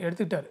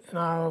எடுத்துக்கிட்டார்.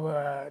 நான்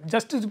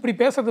ஜஸ்ட் இப்படி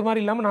பேசுறது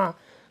மாதிரி இல்லாமல் நான்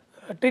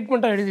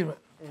ட்ரீட்மெண்ட்டாக எழுதிடுவேன்.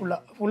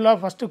 ஃபுல்லாக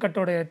ஃபஸ்ட்டு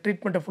கட்டோடைய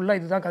ட்ரீட்மெண்ட்டை ஃபுல்லாக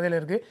இதுதான் கதையில்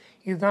இருக்குது,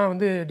 இதுதான்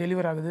வந்து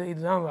டெலிவர் ஆகுது,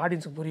 இதுதான்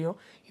ஆடியன்ஸுக்கு புரியும்,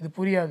 இது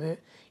புரியாது,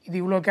 இது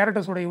இவ்வளோ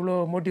கேரக்டர்ஸோட இவ்வளோ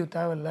மோட்டிவ்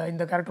தேவையில்லை,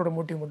 இந்த கேரக்டரோட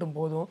மோட்டிவ் மட்டும்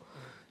போதும்,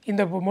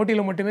 இந்த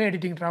மோட்டிவில் மட்டுமே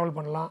எடிட்டிங் ட்ராவல்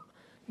பண்ணலாம்,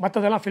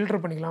 மற்றதெல்லாம்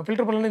ஃபில்டர்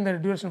பண்ணலாம் இந்த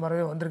டியூரேஷன்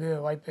வரவே வந்திருக்கு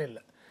வாய்ப்பே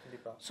இல்லை.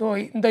 ஸோ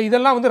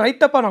இதெல்லாம் வந்து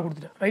ரைட்டப்பாக நான்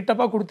கொடுத்துட்டேன்.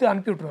 ரைட்டப்பாக கொடுத்து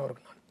அனுப்பி விட்ருவேன்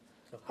அவருக்கு.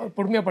 நான்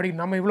பொறுமையாக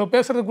படிக்கணும். நம்ம இவ்வளோ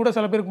பேசுகிறது கூட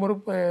சில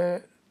பேருக்கு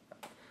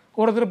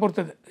ஒருத்தர்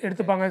பொறுத்தது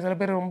எடுத்துப்பாங்க. சில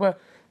பேர் ரொம்ப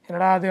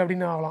என்னடா அது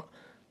அப்படின்னு ஆகலாம்.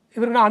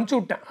 இவருக்கு நான் அனுப்பிச்சி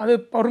விட்டேன். அது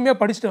பொறுமையாக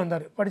படிச்சுட்டு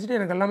வந்தார். படிச்சுட்டு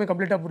எனக்கு எல்லாமே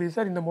கம்ப்ளீட்டாக புரியுது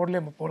சார், இந்த மோட்லேயே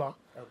நம்ம போகலாம்,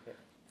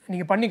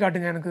 நீங்கள் பண்ணி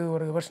காட்டுங்க, எனக்கு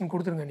ஒரு வெர்ஷன்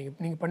கொடுத்துருங்க,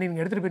 நீங்கள் பண்ணி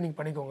நீங்கள் எடுத்துகிட்டு போய் நீங்கள்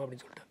பண்ணிக்கோங்க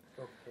அப்படின்னு சொல்லிட்டு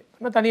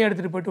நான் தனியாக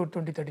எடுத்துகிட்டு போய்ட்டு ஒரு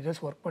 20-30 days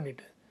ஒர்க்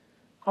பண்ணிவிட்டு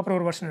அப்புறம்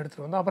ஒரு வெர்ஷன்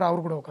எடுத்துகிட்டு வந்தோம். அப்புறம்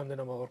அவர் கூட உட்காந்து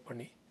நம்ம ஒர்க்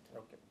பண்ணி.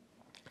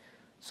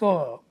 ஸோ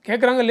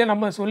கேட்குறாங்க இல்லையா,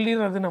 நம்ம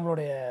சொல்லிடுறது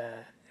நம்மளுடைய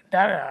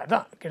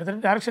அதான் கிட்டத்தட்ட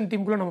டேரக்ஷன்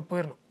டீமுக்குள்ளே நம்ம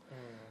போயிடணும்.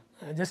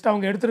 ஜஸ்ட்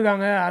அவங்க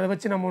எடுத்துருக்காங்க, அதை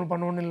வச்சு நம்ம ஒன்று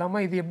பண்ணணும்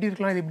இல்லாமல் இது எப்படி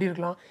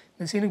இருக்கலாம்,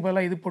 இந்த சீனுக்கு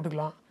பதிலாக இது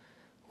போட்டுக்கலாம்.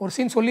 ஒரு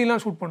சீன்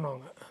சொல்லிலாம் ஷூட்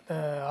பண்ணுவாங்க. அந்த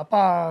அப்பா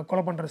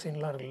கொலை பண்ணுற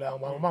சீன்லாம் இருக்குல்ல,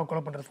 அம்மா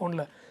கொலை பண்ணுறது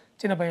ஃபோனில்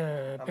சின்ன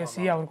பையன்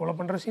பேசி அவர் கொலை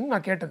பண்ணுற சீன்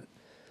நான் கேட்டது.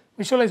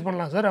 விஷுவலைஸ்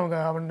பண்ணலாம் சார்,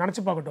 அவன்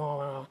நினச்சி பார்க்கட்டும்,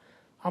 அவன்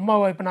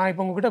அம்மாவை இப்போ நான்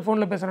இப்போ உங்ககிட்ட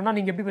ஃபோனில் பேசுகிறேன்னா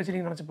நீங்கள் எப்படி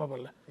பேசுகிறீங்கன்னு நினச்சி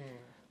பார்ப்பேன்ல,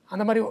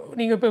 அந்த மாதிரி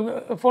நீங்கள் இப்போ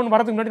ஃபோன்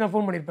வரதுக்கு முன்னாடி நான்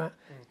ஃபோன் பண்ணியிருப்பேன்,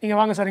 நீங்கள்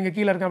வாங்க சார் இங்கே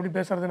கீழே இருக்கேன் அப்படி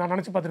பேசுறது நான்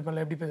நினச்சி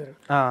பார்த்துருப்பேன்ல எப்படி பேசுகிறேன்,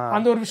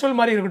 அந்த ஒரு விஷுவல்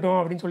மாதிரி இருக்கட்டும்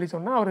அப்படின்னு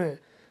சொன்னால் அவர்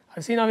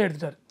அது சீனாவே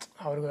எடுத்துட்டார்.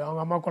 அவருக்கு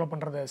அவங்க அம்மா கொலை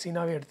பண்ணுறத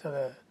சீனாவே எடுத்து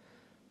அதை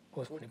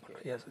போஸ்ட் பண்ணி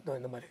பண்ணுறாரு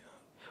இந்த மாதிரி.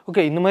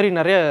 ஓகே, இந்த மாதிரி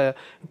நிறைய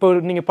இப்போ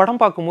நீங்கள் படம்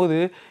பார்க்கும்போது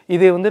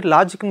இது வந்து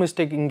லாஜிக்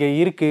மிஸ்டேக் இங்கே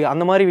இருக்குது,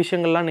 அந்த மாதிரி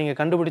விஷயங்கள்லாம் நீங்கள்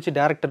கண்டுபிடிச்சி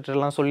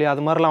டேரக்டர்லாம் சொல்லி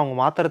அது மாதிரிலாம் அவங்க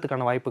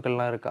மாற்றுறதுக்கான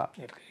வாய்ப்புகள்லாம் இருக்கா?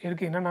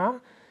 இருக்குது. என்னென்னா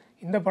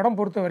இந்த படம்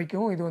பொறுத்த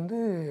வரைக்கும் இது வந்து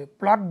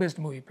பிளாட்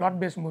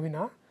பேஸ்ட்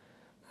மூவினா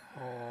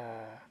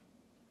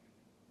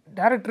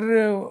டேரக்டர்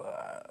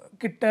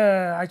கிட்ட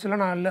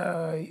ஆக்சுவலாக நான்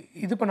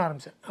இது பண்ண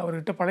ஆரம்பித்தேன்.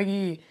 அவர்கிட்ட பழகி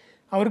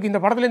அவருக்கு இந்த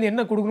படத்துலேருந்து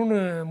என்ன கொடுக்கணும்னு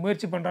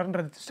முயற்சி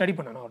பண்ணுறாருன்றது ஸ்டடி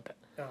பண்ணேன். நான் அவர்கிட்ட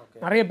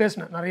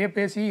நிறைய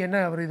பேசி என்ன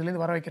அவர்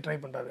இதுலேருந்து வர வைக்க ட்ரை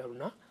பண்ணுறாரு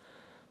அப்படின்னா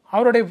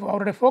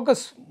அவருடைய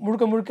ஃபோக்கஸ்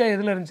முழுக்க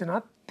எதில் இருந்துச்சுன்னா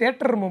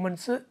தேட்டர்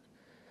மூமெண்ட்ஸ்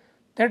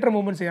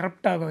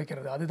எரப்ட் ஆக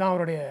வைக்கிறது. அதுதான்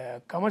அவருடைய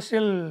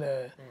கமர்ஷியல்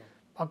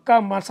பக்கா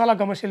மசாலா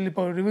கமர்ஷியல்.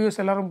 இப்போ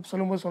ரிவ்யூஸ் எல்லாரும்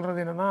சொல்லும்போது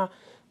சொல்கிறது என்னென்னா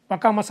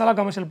பக்கா மசாலா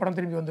கமர்ஷியல் படம்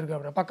திரும்பி வந்திருக்கு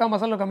அப்படின்னா. பக்கா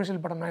மசாலா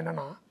கமர்ஷியல் படம்னா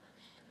என்னென்னா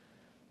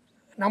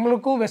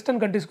நம்மளுக்கும் வெஸ்டர்ன்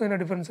கண்ட்ரிஸ்க்கும் என்ன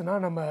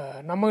டிஃப்ரென்ஸ்னால்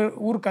நம்ம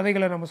ஊர்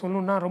கதைகளை நம்ம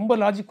சொல்லணும்னா ரொம்ப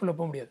லாஜிக்குள்ளே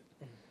போக முடியாது.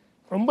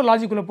 ரொம்ப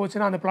லாஜிக்குள்ளே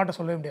போச்சுன்னா அந்த பிளாட்டை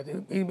சொல்லவே முடியாது.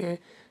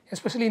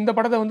 எஸ்பெஷலி இந்த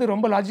படத்தை வந்து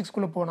ரொம்ப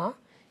லாஜிக்ஸ்குள்ளே போனால்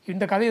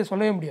இந்த கதையை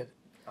சொல்லவே முடியாது.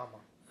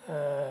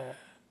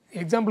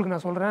 எக்ஸாம்பிளுக்கு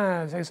நான் சொல்கிறேன்,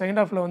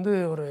 செகண்ட் ஹாஃபில் வந்து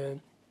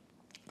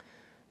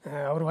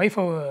அவர்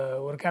ஒய்ஃபை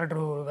ஒரு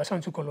கேரக்டர் விஷம்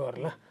வச்சு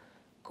கொள்ளுவார்ல,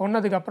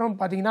 கொன்னதுக்கப்புறம்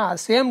பார்த்தீங்கன்னா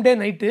சேம் டே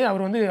நைட்டு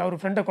அவர்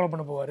ஃப்ரெண்டை கொலை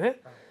பண்ண போவார்,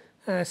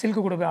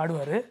 சில்க்கு கூட போய்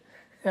ஆடுவார்,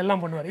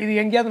 எல்லாம் பண்ணுவார். இது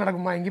எங்கேயாவது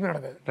நடக்குமா? எங்கேயுமே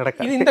நடக்காது.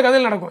 இது இந்த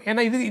கதையில் நடக்கும்.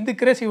 ஏன்னா இது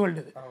கிரேசி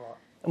வேர்ல்டு.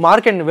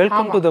 இது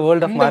welcome to the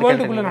world of market.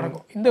 வேர்ல்டுக்குள்ளே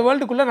நடக்கும். இந்த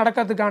வேர்ல்டுக்குள்ளே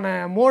நடக்கிறதுக்கான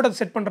மோடை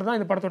செட் பண்ணுறது தான்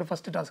இந்த படத்தோட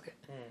ஃபஸ்ட்டு டாஸ்க்கு.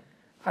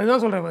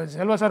 அதுதான் சொல்கிறேன்.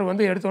 செல்வா சார்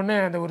வந்து எடுத்தோடனே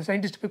அந்த ஒரு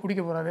சயின்டிஸ்ட் போய்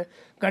குடிக்க போகிறாரு,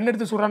 கன்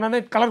எடுத்து சுடுறானே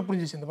கலர்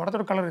புரிஞ்சிச்சு. இந்த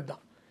படத்தோட கலர்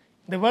இதுதான்.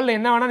 இந்த வேர்ல்டில்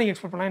என்ன வேணால் நீங்கள்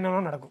எக்ஸ்பெக்ட் பண்ணலாம், என்ன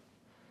வேணால் நடக்கும்.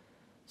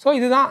 ஸோ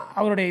இதுதான்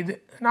அவருடைய இது.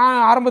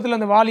 நான் ஆரம்பத்தில்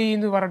அந்த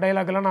வாலிந்து வர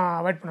டைலாக்லாம் நான்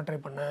அவாய்ட் பண்ண ட்ரை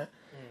பண்ணேன்.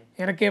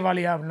 எனக்கே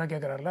வாலியா அப்படின்லாம்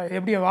கேட்குறாருல,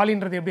 எப்படி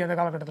வாலின்றது எப்படி அந்த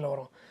காலகட்டத்தில்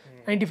வரும்?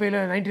 95ல்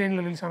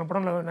 99ல் ரிலீஸ் ஆன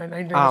படம்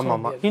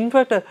 99.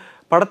 இன்ஃபேக்ட்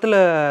படத்தில்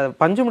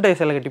பஞ்சு மிட்டாய்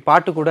சிலை கட்டி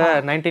பாட்டு கூட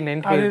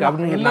 1995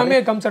 அப்படின்னு எல்லாமே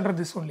கம்ஸ் அண்டர்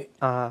திஸ் ஒன்லி.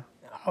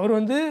 அவர்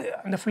வந்து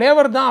அந்த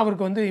ஃப்ளேவர் தான்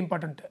அவருக்கு வந்து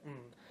important.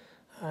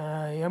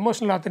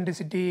 Emotional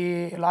authenticity,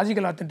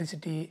 logical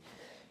authenticity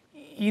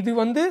இது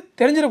வந்து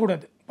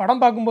தெரிஞ்சிடக்கூடாது.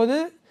 படம் பார்க்கும்போது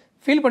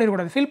ஃபீல்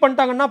பண்ணிடக்கூடாது. ஃபீல்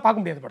பண்ணிட்டாங்கன்னா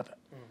பார்க்க முடியாது படத்தை.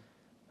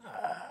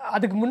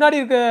 அதுக்கு முன்னாடி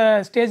இருக்க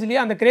ஸ்டேஜ்லேயே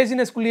அந்த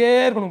கிரேசினஸ்குள்ளேயே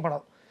இருக்கணும்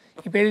படம்.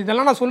 இப்போ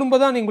இதெல்லாம் நான்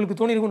சொல்லும்போது தான் உங்களுக்கு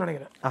தோணிருக்கும்னு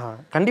நினைக்கிறேன்.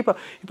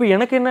 கண்டிப்பாக. இப்போ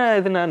எனக்கு என்ன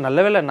இதுனா நல்ல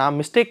வேலை நான்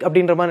மிஸ்டேக்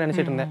அப்படின்ற மாதிரி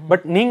நினச்சிட்டு இருந்தேன்.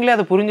 பட் நீங்களே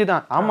அதை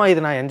புரிஞ்சுதான், ஆமாம்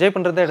இது நான் என்ஜாய்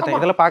பண்ணுறதை எடுத்தேன்,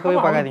 இதெல்லாம்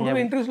பார்க்காதீங்க.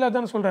 இன்ட்ரெஸ்டில்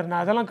தான் சொல்கிறார்.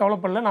 நான் அதெல்லாம்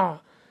கவலைப்படல. நான்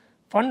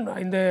ஃபன்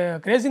இந்த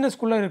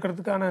கிரேசினஸ்குள்ளே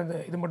இருக்கிறதுக்கான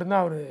இது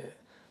மட்டும்தான் அவர்.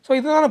 ஸோ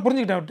இதுதான் நான்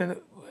புரிஞ்சுக்கிட்டேன்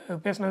அவர்கிட்ட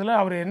பேசினதில்.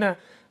 அவர் என்ன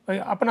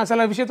அப்போ நான்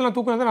சில விஷயத்தெல்லாம்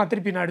தூக்குனதை நான்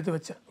திருப்பி நான் எடுத்து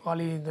வச்சேன்.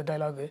 வாலி இந்த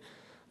டைலாகு,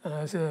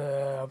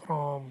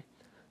 அப்புறம்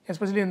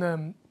எஸ்பெஷலி இந்த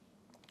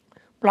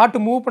பிளாட்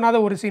மூவ் பண்ணாத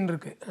ஒரு சீன்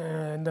இருக்குது.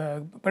 இந்த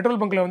பெட்ரோல்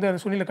பங்க்கில் வந்து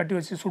அந்த சுனிலை கட்டி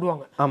வச்சு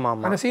சுடுவாங்க.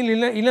 அந்த சீன்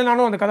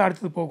இல்லைனாலும் அந்த கதை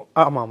அடுத்தது போகும்.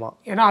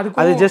 ஏன்னா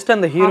அது ஜஸ்ட்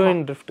அந்த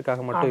ஹீரோயின்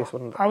ட்ரிஃப்ட்டுக்காக மட்டும் யூஸ்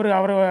பண்ணுறாங்க.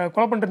 அவரை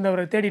கொலை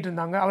பண்ணிருந்தவரை தேடிட்டு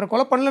இருந்தாங்க. அவரை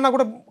கொலை பண்ணலன்னா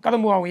கூட கதை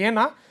மூவ் ஆகும்.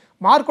 ஏன்னா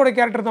மார்க்கோட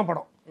கேரக்டர் தான்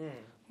படம்.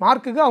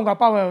 மார்க்குக்கு அவங்க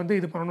அப்பாவை வந்து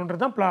இது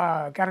பண்ணணுன்றது தான்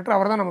கேரக்டர்.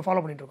 அவர் தான் நம்ம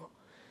ஃபாலோ பண்ணிட்டு இருக்கோம்.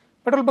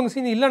 பெட்ரோல் பங்க்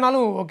சீன்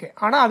இல்லைனாலும் ஓகே,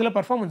 ஆனால் அதில்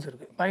பர்ஃபார்மன்ஸ்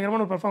இருக்குது,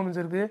 பயங்கரமான ஒரு பர்ஃபார்மன்ஸ்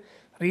இருக்குது.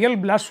 ரியல்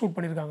பிளாஸ்ட் ஷூட்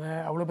பண்ணியிருக்காங்க.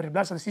 அவ்வளோ பெரிய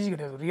பிளாஸ்ட், அது சிஜி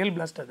கிடையாது, ரியல்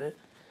பிளாஸ்ட். அது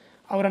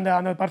அவர்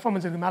அந்த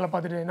பர்ஃபார்மன்ஸ் இருக்குது. மேலே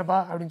பார்த்துட்டு என்னப்பா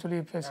அப்படின்னு சொல்லி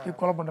பேசிட்டு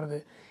கொலை பண்ணுறது,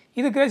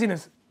 இது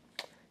கிரேசினஸ்.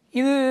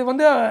 இது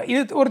வந்து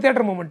இது ஒரு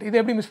தியேட்டர் மூமெண்ட். இது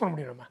எப்படி மிஸ் பண்ண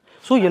முடியும் நம்ம?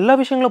 ஸோ எல்லா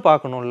விஷயங்களும்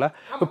பார்க்கணும்ல.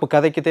 இப்போ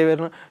கதைக்கு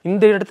தேவையான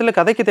இந்த இடத்துல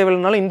கதைக்கு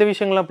தேவையில்லைனாலும் இந்த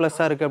விஷயங்கள்லாம்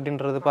ப்ளஸ்ஸாக இருக்குது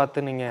அப்படின்றத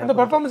பார்த்து நீங்கள் அந்த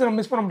பர்ஃபார்மன்ஸ் நம்ம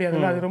மிஸ் பண்ண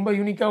முடியாதுல்ல. அது ரொம்ப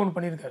யூனிக்காக ஒன்று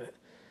பண்ணியிருக்காரு.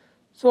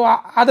 ஸோ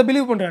அதை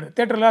பிலீவ் பண்ணுறாரு.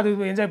 தேட்டரில் அது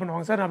என்ஜாய்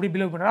பண்ணுவாங்க சார், அப்படி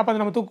பிலீவ் பண்ணுறாரு. அப்போ அதை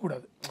நம்ம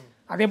தூக்கக்கூடாது.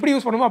 அதை எப்படி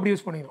யூஸ் பண்ணுமோ அப்படி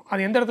யூஸ் பண்ணிக்கணும்.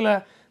 அது எந்த இடத்துல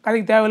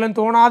கதைக்கு தேவையில்லைன்னு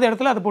தோணாத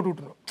இடத்துல அதை போட்டு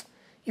விட்டுணும்.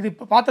 இது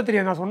இப்போ பார்த்தா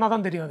தெரியாது, நான் சொன்னால்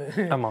தான் தெரியும். அது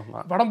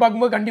படம்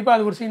பார்க்கும்போது கண்டிப்பாக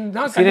அது ஒரு சீன்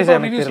தான்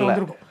ரிவ்யூஸில்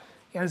வந்துருக்கும்.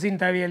 என்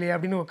சீன் தேவையில்லையே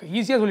அப்படின்னு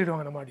ஈஸியாக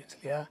சொல்லிடுவாங்க நம்ம ஆடியன்ஸ்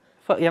இல்லையா.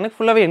 எனக்கு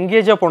ஃபுல்லாகவே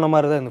என்கேஜாக போன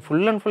மாதிரி தான் இந்த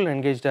ஃபுல் அண்ட் ஃபுல்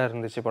என்கேஜாக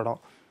இருந்துச்சு படம்.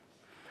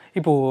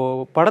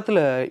 இப்போது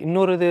படத்தில்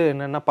இன்னொரு இது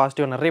என்னென்னா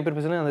பாசிட்டிவாக நிறைய பேர்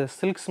பேசுனா அந்த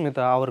சில்க்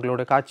ஸ்மிதா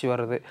அவர்களோட காட்சி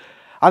வர்றது,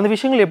 அந்த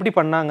விஷயங்கள் எப்படி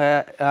பண்ணாங்க?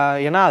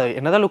 ஏன்னா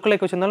என்னதான் லுக்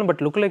லைக் வச்சிருந்தாலும்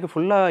பட் லுக் லைக்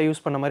ஃபுல்லாக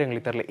யூஸ் பண்ண மாதிரி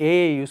எங்களுக்கு தெரியல.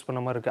 ஏஐ யூஸ் பண்ண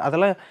மாதிரி இருக்குது.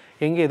 அதெல்லாம்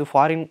எங்கே எது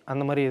ஃபாரின்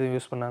அந்த மாதிரி எதுவும்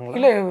யூஸ் பண்ணாங்களா?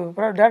 இல்லை,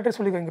 டேரக்டர்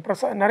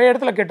சொல்லிக்கோங்க. நிறைய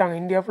இடத்துல கேட்டாங்க,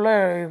 இந்தியா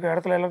ஃபுல்லாக இருக்கிற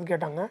இடத்துல எல்லாத்தையும்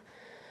கேட்டாங்க.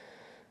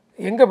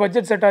 எங்கே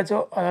பட்ஜெட் செட் ஆச்சோ,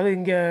 அதாவது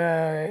இங்கே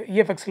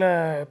இஎஃப்எக்ஸில்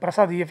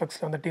பிரசாத் இஎஃப்எக்ஸ்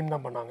அந்த டீம்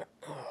தான் பண்ணாங்க.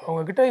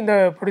 அவங்கக்கிட்ட இந்த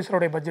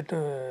ப்ரொடியூசரோடைய பட்ஜெட்டு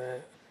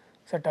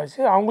செட்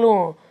ஆச்சு.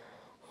 அவங்களும்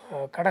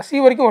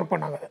கடைசி வரைக்கும் ஒர்க்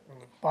பண்ணாங்க.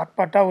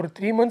 பார்ட்டாக ஒரு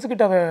 3 months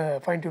கிட்ட அதை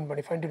ஃபைன் டியூன்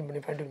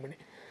பண்ணி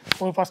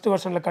ஒரு ஃபஸ்ட்டு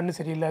வெர்ஷனில் கண்ணு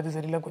சரியில்லை, அது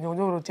சரியில்லை,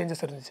 கொஞ்சம் ஒரு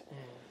சேஞ்சஸ் இருந்துச்சு.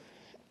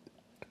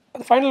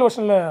 அது ஃபைனல்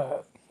வெர்ஷனில்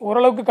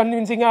ஓரளவுக்கு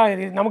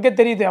கன்வின்சிங்காக நமக்கே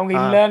தெரியுது அவங்க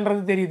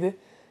இல்லைன்றது தெரியுது.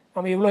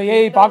 நம்ம இவ்வளோ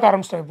ஏஐ பார்க்க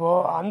ஆரம்பிச்சிட்டோம்.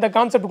 இப்போது அந்த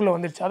கான்செப்டுக்குள்ளே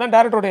வந்துருச்சு. அதான்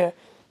டேரக்டருடைய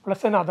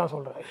ப்ளஸ்ன்னு அதான்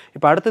சொல்கிறேன்.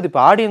 இப்போ அடுத்தது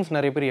இப்போ ஆடியன்ஸ்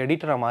நிறைய பேர்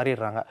எடிட்டராக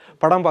மாறிடுறாங்க.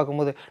 படம்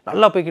பார்க்கும்போது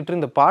நல்லா போய்கிட்டு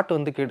இந்த பாட்டு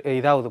வந்து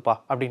இதாகுதுப்பா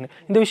அப்படின்னு.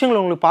 இந்த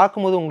விஷயங்கள் உங்களுக்கு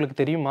பார்க்கும்போது உங்களுக்கு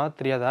தெரியுமா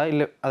தெரியாதா,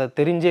 இல்லை அதை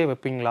தெரிஞ்சே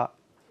வைப்பீங்களா?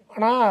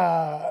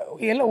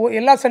 ஆனால்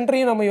எல்லா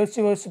சென்டரையும் நம்ம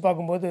யோசித்து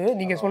பார்க்கும்போது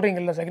நீங்கள்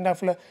சொல்கிறீங்கல்ல செகண்ட்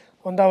ஹாஃபில்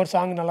வந்தால் ஒரு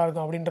சாங்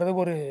நல்லாயிருக்கும் அப்படின்றது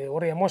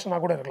ஒரு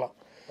எமோஷனாக கூட இருக்கலாம்.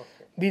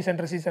 பி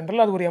சென்டர் சி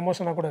சென்டரில் அது ஒரு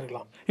எமோஷனாக கூட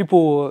இருக்கலாம்.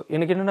 இப்போது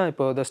எனக்கு என்னென்னா,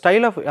 இப்போ இந்த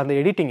ஸ்டைல் ஆஃப் அந்த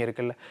எடிட்டிங்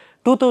இருக்குல்ல,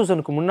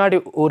 2000க்கு முன்னாடி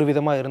ஒரு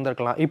விதமாக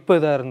இருந்திருக்கலாம், இப்போ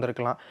இதாக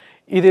இருந்திருக்கலாம்.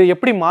 இது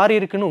எப்படி மாறி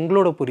இருக்குன்னு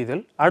உங்களோட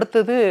புரிதல்.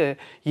 அடுத்தது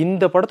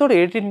இந்த படத்தோட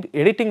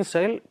எடிட்டிங்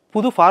ஸ்டைல்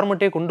புது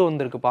ஃபார்மேட்டே கொண்டு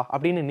வந்திருக்குப்பா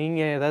அப்படின்னு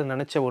நீங்கள் ஏதாவது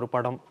நினச்ச ஒரு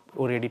படம்,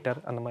 ஒரு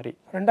எடிட்டர் அந்த மாதிரி?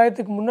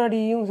 2000க்கு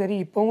முன்னாடியும் சரி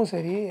இப்போவும்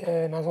சரி,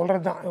 நான்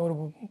சொல்கிறது தான், ஒரு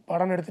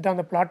படம் எடுத்துகிட்டு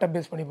அந்த பிளாட்டை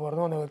பேஸ் பண்ணி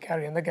போகிறதும்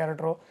அந்த எந்த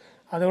கேரக்டரோ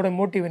அதோட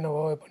மோட்டிவ்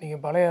என்னவோ. இப்போ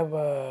நீங்கள் பழைய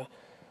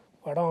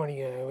படம்,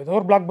 நீங்கள் ஏதோ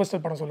ஒரு பிளாக்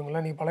பஸ்டர் படம்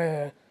சொல்லுங்களேன், நீங்கள் பழைய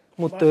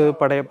முத்து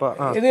படையப்பா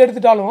எது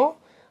எடுத்துட்டாலும்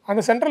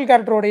அந்த சென்ட்ரல்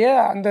கேரக்டருடைய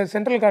அந்த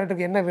சென்ட்ரல்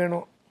கேரக்டருக்கு என்ன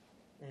வேணும்,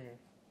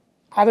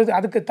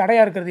 அதுக்கு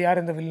தடையாக இருக்கிறது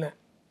யார், இந்த வில்லன்.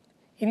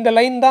 இந்த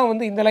லைன் தான்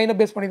வந்து இந்த லைனை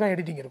பேஸ் பண்ணி தான்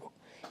எடிட்டிங் இருக்கும்.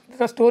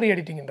 இதுதான் ஸ்டோரி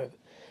எடிட்டிங்கிறது.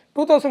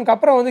 2000க்கு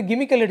அப்புறம் வந்து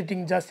கிமிக்கல்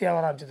எடிட்டிங் ஜாஸ்தியாக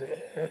வர ஆரம்பிச்சது.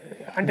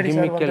 ஆண்டனி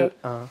சார் வந்து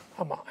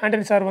ஆமாம்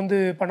ஆண்டனி சார் வந்து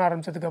பண்ண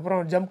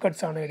ஆரம்பிச்சதுக்கப்புறம் ஜம்ப்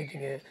கட்ஸ் ஆன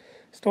எடிட்டிங்கு,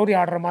 ஸ்டோரி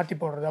ஆர்டரை மாற்றி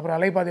போடுறது. அப்புறம்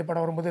அலைபாதை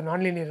படம் வரும்போது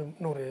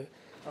நான்லீனியர்னு ஒரு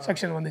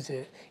செக்ஷன் வந்துச்சு.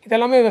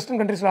 இதெல்லாமே வெஸ்டர்ன்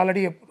கண்ட்ரீஸில்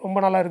ஆல்ரெடி ரொம்ப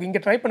நல்லா இருக்குது.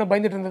 இங்கே ட்ரை பண்ண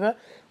பயந்துட்டு இருந்ததை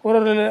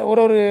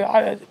ஒரு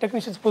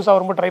டெக்னீஷியன்ஸ் புதுசாக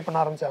வரும்போது ட்ரை பண்ண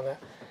ஆரம்பித்தாங்க.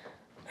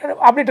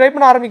 அப்படி ட்ரை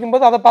பண்ண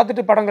ஆரம்பிக்கும்போது அதை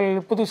பார்த்துட்டு படங்கள்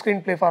புது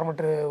ஸ்க்ரீன் ப்ளே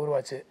ஃபார்மெட்டு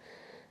உருவாச்சு.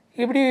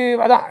 இப்படி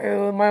அதான்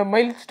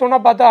மைல்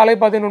ஸ்டோனாக பார்த்தா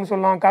அலைபாதைன்னு ஒன்று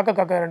சொல்லலாம், காக்கா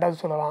காக்கா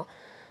ரெண்டாவது சொல்லலாம்.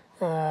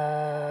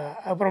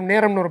 அப்புறம்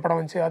நேரம்னு ஒரு படம்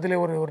வந்துச்சு,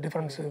 அதில் ஒரு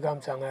டிஃப்ரென்ஸ்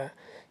காமிச்சாங்க.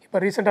 இப்போ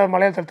ரீசெண்டாக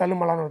மலையாளத்தில்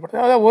தள்ளுமலான்னு ஒரு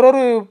படம். அதாவது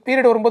ஒரு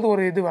பீரியட் வரும்போது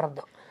ஒரு இது வரது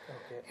தான்.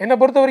 என்னை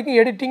பொறுத்த வரைக்கும்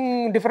எடிட்டிங்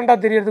டிஃப்ரெண்ட்டாக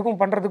தெரியறதுக்கும்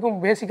பண்ணுறதுக்கும்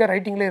பேசிக்காக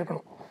ரைட்டிங்லேயே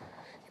இருக்கணும்.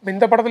 இப்போ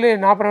இந்த படத்துலேயே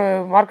நான் அப்புறம்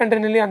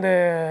மார்க்கண்டன்லேயே அந்த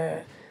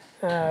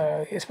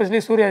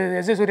எஸ்பெஷலி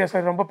சூர்யா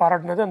சார் ரொம்ப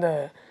பாராட்டினது அந்த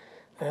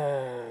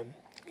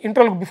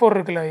இன்ட்ரோலுக்கு பிஃபோர்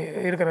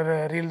இருக்கிற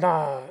ரீல்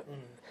தான்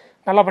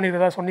நல்லா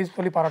பண்ணிக்கிறதா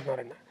சொல்லி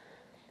பாராட்டினார் என்ன.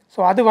 ஸோ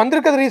அது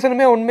வந்திருக்கிறது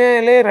ரீசனுமே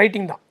உண்மையிலே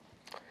ரைட்டிங் தான்.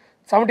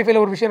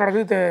 75ல் ஒரு விஷயம்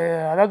நடக்குது,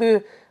 அதாவது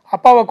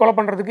அப்பாவை கொலை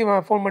பண்ணுறதுக்கு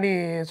இவன் ஃபோன் பண்ணி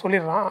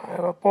சொல்லிடுறான்,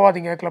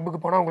 போகாதீங்க கிளப்புக்கு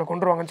போனால் அவங்களை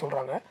கொண்டுருவாங்கன்னு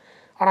சொல்கிறாங்க.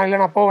 ஆனால் இல்லை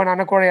நான் போவேன்,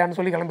 நான் கோழையான்னு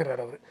சொல்லி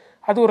கிளம்பிடுறாரு அவர்.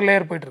 அது ஒரு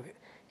லேயர் போயிட்டுருக்கு.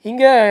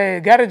 இங்கே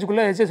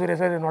கேரேஜுக்குள்ளே சூர்யா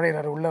சார்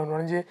நுழையிறாரு, உள்ளே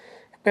நுழைஞ்சு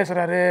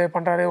பேசுகிறாரு,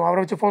 பண்ணுறாரு.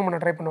 அவரை வச்சு ஃபோன் பண்ண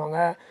ட்ரை பண்ணுவாங்க.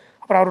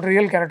 அப்புறம் அவரோட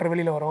ரியல் கேரக்டர்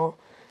வெளியில் வரும்.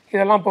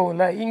 இதெல்லாம்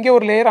போகும்ல, இங்கே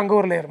ஒரு லேயர் அங்கே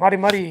ஒரு லேயர் மாறி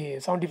மாறி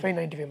 75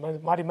 95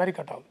 மாறி மாறி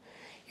கட் ஆகுது.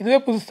 இதுவே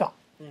புதுசு தான்.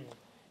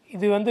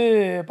 இது வந்து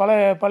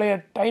பழைய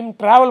டைம்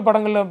ட்ராவல்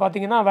படங்களில்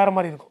பார்த்தீங்கன்னா வேறு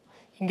மாதிரி இருக்கும்.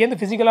 இங்கேருந்து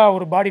ஃபிசிக்கலாக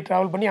ஒரு பாடி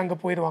ட்ராவல் பண்ணி அங்கே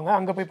போயிடுவாங்க,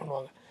 அங்கே போய்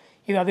பண்ணுவாங்க.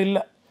 இது அது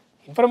இல்லை,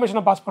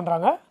 இன்ஃபர்மேஷனை பாஸ்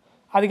பண்ணுறாங்க,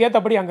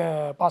 அதுக்கேற்றபடி அங்கே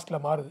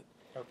பாஸ்ட்டில் மாறுது.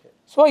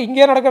 ஸோ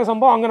இங்கே நடக்கிற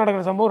சம்பவம் அங்கே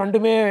நடக்கிற சம்பவம்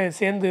ரெண்டுமே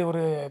சேர்ந்து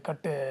ஒரு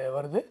கட்டு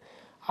வருது.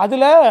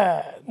 அதில்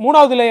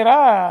 3வது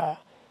லேயராக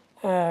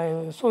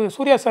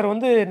சூர்யா சார்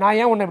வந்து நான்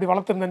ஏன் உன்னை இப்படி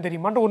வளர்த்துருந்தேன்னு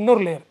தெரியுமான்ட்டு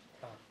இன்னொரு லேயர்,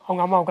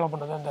 அவங்க அம்மாவுக்கெல்லாம்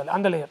பண்ணது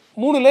அந்த லேயர்.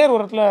 3 லேயர்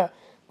ஒரு இடத்துல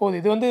போகுது.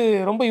 இது வந்து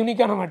ரொம்ப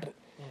யூனிக்கான மேட்ரு.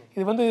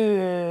 இது வந்து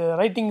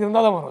ரைட்டிங்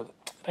இருந்தால் தான் வரும்.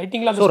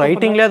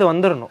 ரைட்டிங்லேயே அது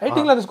வந்துடணும்.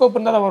 ரைட்டிங்கில் அது ஸ்கோப்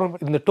இருந்தால் தான் வரும்.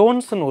 இந்த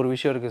டோன்ஸ்னு ஒரு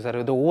விஷயம் இருக்குது சார்.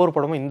 இது ஒவ்வொரு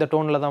படமும் இந்த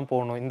டோனில் தான்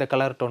போகணும், இந்த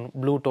கலர் டோன்,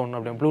 ப்ளூ டோன்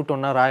அப்படின்னு. ப்ளூ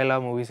டோன்னா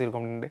ராயலாக மூவிஸ்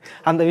இருக்கும் அப்படின்ட்டு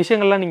அந்த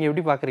விஷயங்கள்லாம் நீங்கள்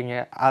எப்படி பார்க்குறீங்க?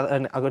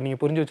 அதை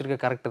நீங்கள் புரிஞ்சு வச்சுருக்க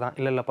கரெக்டு தான்,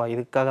 இல்லைப்பா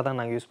இதுக்காக தான்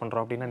நாங்கள் யூஸ்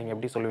பண்ணுறோம் அப்படின்னா நீங்கள்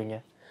எப்படி சொல்லுவீங்க?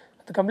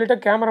 அது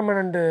கம்ப்ளீட்டாக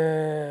கேமராமேன் அண்டு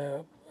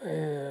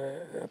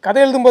கதை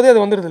எழுதும்போதே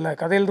அது வந்துடுது இல்லை.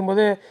 கதை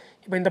எழுதும்போது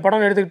இப்போ இந்த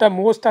படம் எடுத்துக்கிட்டால்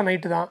மோஸ்ட்டாக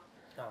நைட்டு தான்,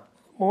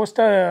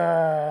 மோஸ்ட்டாக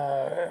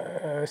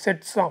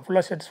செட்ஸ் தான்,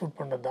 ஃபுல்லாக செட் ஷூட்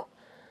பண்ணுறது தான்.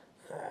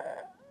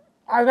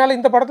 அதனால்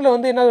இந்த படத்தில்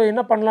வந்து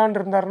என்ன பண்ணலான்னு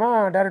இருந்தாருன்னா,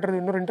 டேரக்டர்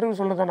இன்னொரு இன்டர்வியூ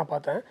சொல்ல தான் நான்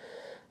பார்த்தேன்,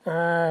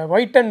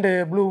 ஒயிட் அண்டு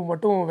ப்ளூ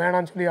மட்டும்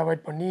வேணான்னு சொல்லி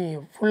அவாய்ட் பண்ணி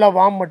ஃபுல்லாக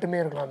வார்ம் மட்டுமே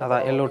இருக்கலாம்.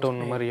 அதான் எல்லோ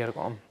டோன் மாதிரியே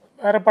இருக்கும்.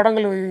 வேறு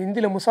படங்கள்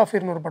ஹிந்தியில்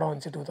முசாஃபிர்னு ஒரு படம்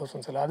வந்துச்சு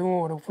 2000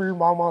 அதுவும் ஒரு ஃபுல்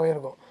வார்மாகவே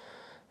இருக்கும்.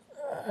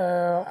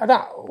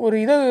 அதான் ஒரு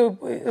இது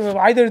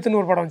ஆயுத எழுத்துன்னு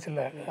ஒரு படம் வந்துச்சு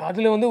இல்லை,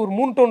 அதில் வந்து ஒரு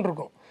 3 டோன்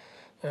இருக்கும்.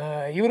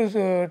 இவர்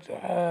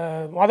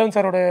மாதவன்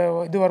சாரோட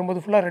இது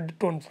வரும்போது ஃபுல்லாக ரெட்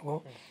டோன்ஸ்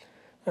இருக்கும்.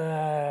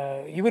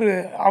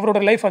 அவரோட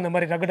லைஃப் அந்த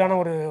மாதிரி ரகடான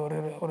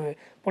ஒரு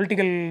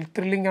பொலிட்டிக்கல்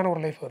த்ரில்லிங்கான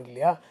ஒரு லைஃப் வருது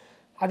இல்லையா,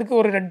 அதுக்கு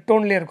ஒரு ரெட்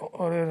டோன்லேயே இருக்கும்,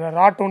 ஒரு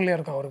ரா டோன்லேயே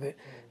இருக்கும் அவருக்கு.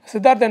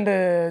 சித்தார்த் அண்ட்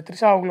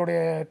த்ரிஷா அவங்களுடைய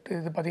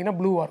இது பார்த்திங்கன்னா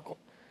ப்ளூவாக இருக்கும்.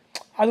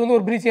 அது வந்து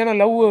ஒரு பிரீச்சியான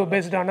லவ்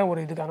பேஸ்டான ஒரு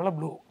இதுக்கானால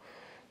ப்ளூ.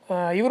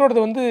 இவரோடது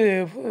வந்து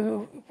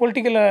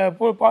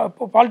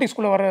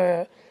பாலிட்டிக்ஸ்குள்ளே வர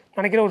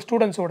நினைக்கிற ஒரு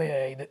ஸ்டூடெண்ட்ஸோடைய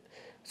இது.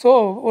 ஸோ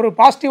ஒரு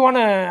பாசிட்டிவான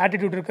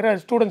ஆட்டிடியூட் இருக்கிற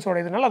ஸ்டூடெண்ட்ஸோட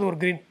இதனால அது ஒரு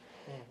க்ரீன்.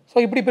 ஸோ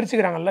இப்படி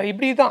பிரிச்சுக்கிறாங்கல்ல,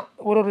 இப்படி தான்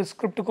ஒரு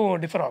ஸ்கிரிப்டுக்கும்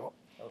டிஃபர் ஆகும்.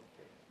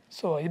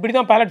 ஸோ இப்படி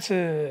தான் பேலட்ஸு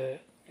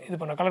இது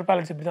பண்ண கலர்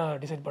பேலட்ஸ் இப்படி தான்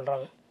டிசைட்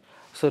பண்ணுறாங்க.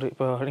 சரி,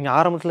 இப்போ நீங்கள்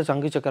ஆரம்பத்தில்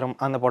சங்கு சக்கரம்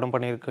அந்த படம்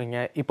பண்ணியிருக்கீங்க,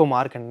 இப்போ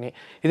மார்க்கண்டனி.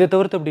 இதை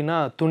தவிர்த்து அப்படின்னா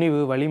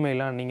துணிவு,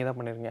 வலிமையெல்லாம் நீங்கள் தான்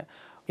பண்ணியிருக்கீங்க.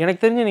 எனக்கு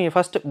தெரிஞ்சு நீங்கள்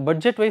ஃபஸ்ட்டு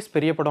பட்ஜெட் வைஸ்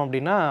பெரிய படம்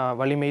அப்படின்னா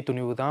வலிமை,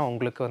 துணிவு தான்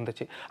உங்களுக்கு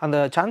வந்துச்சு. அந்த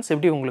சான்ஸ்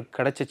எப்படி உங்களுக்கு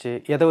கிடச்சிச்சு,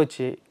 எதை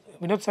வச்சு?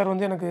 வினோத் சார்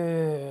வந்து எனக்கு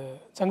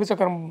சங்கு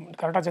சக்கரம்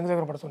கரெக்டாக சங்கு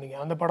சக்கரம் படம் சொன்னீங்க,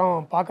 அந்த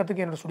படம்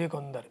பார்க்கறதுக்கு என்னோடய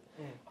ஸ்டுடியோக்கு வந்தார்.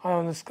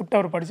 அந்த ஸ்கிரிப்ட்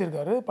அவர்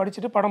படிச்சிருக்காரு.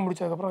 படிச்சுட்டு படம்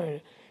முடிச்சதுக்கப்புறம்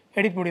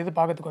எடிட் முடியாது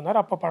பார்க்கறதுக்கு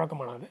வந்தார். அப்போ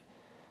பழக்கமானது.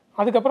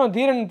 அதுக்கப்புறம்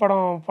தீரன்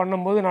படம்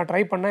பண்ணும்போது நான்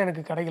ட்ரை பண்ணேன்,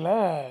 எனக்கு கிடைக்கல.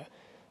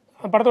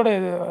 படத்தோட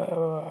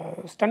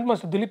stunt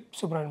master Dilip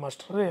Subramanian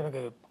master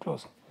எனக்கு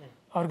க்ளோஸ்.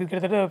 அவருக்கு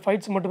கிட்டத்தட்ட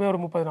ஃபைட்ஸ் மட்டுமே ஒரு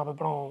 30-40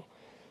 படம்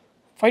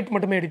ஃபைட்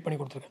மட்டுமே எடிட் பண்ணி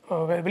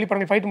கொடுத்துருக்கேன்.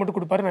 வெளிப்படங்கள் ஃபைட் மட்டும்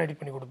கொடுப்பாரு, நான் எடிட்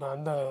பண்ணி கொடுப்பேன்.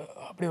 அந்த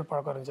அப்படி ஒரு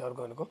பழக்கம் இருந்துச்சு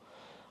அவருக்கும் எனக்கும்.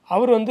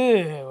 அவர் வந்து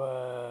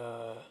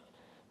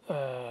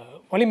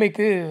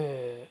வலிமைக்கு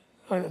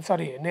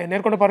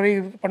நேர்கொண்ட பார்வை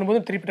பண்ணும்போது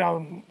திருப்பி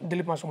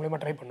திலீப் மாஸ்டர்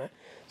மூலியமாக ட்ரை பண்ணேன்.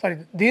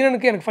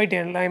 தீரனுக்கு எனக்கு ஃபைட்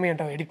எல்லாமே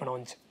என்கிட்ட எடிட் பண்ண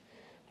வந்துச்சு.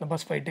 இந்த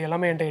பஸ் ஃபைட்டு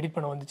எல்லாமே என்கிட்ட எடிட்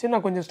பண்ண வந்துச்சு.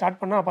 நான் கொஞ்சம் ஸ்டார்ட்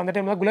பண்ணேன். அப்போ அந்த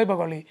டைமில் குலேபா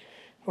காலி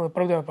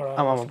பிரபுதேவா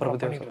படம்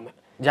பண்ணிட்டு இருந்தேன்.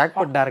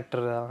 Jackpot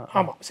director.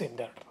 ஆமாம், சேம்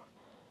டேரக்டர்.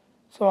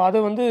 ஸோ அது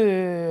வந்து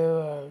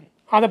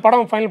அதை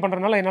படம் ஃபைனல்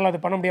பண்ணுறதுனால என்னால் அது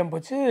பண்ண முடியாமல்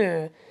போச்சு.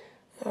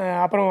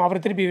 அப்புறம்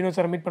அவர் திருப்பி வினோத்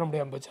சாரை மீட் பண்ண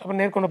முடியாமல் போச்சு. அப்புறம்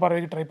நேர்கொண்ட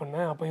பார்வைக்கு ட்ரை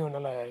பண்ணேன், அப்போயும்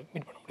என்னால்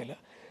மீட் பண்ண முடியல.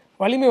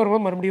 வலிமை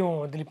வரும்போது மறுபடியும்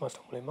திலீப்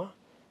மாஸ்டர் மூலயமா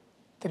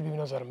திருப்பி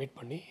வினோத் சாரை மீட்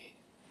பண்ணி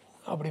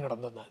அப்படி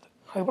நடந்தது தான் அது.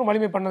 அதுக்கப்புறம்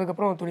வலிமை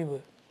பண்ணதுக்கப்புறம் துணிவு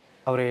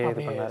அவரே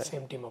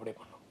சேம் டீம் அப்படியே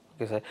பண்ணோம்.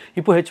 Okay sir.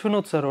 இப்போ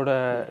வினோத் சாரோட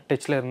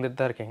டச்சில் இருந்துட்டு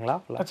தான் இருக்கீங்களா?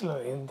 டச்சில்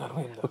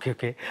இருந்தாலும்.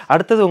 ஓகே.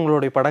 அடுத்தது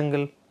உங்களுடைய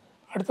படங்கள்?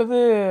 அடுத்தது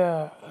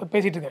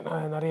பேசிகிட்டு இருக்கேன்.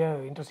 நான் நிறைய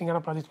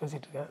இன்ட்ரெஸ்டிங்கான ப்ராஜெக்ட்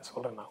பேசிகிட்டு இருக்கேன்,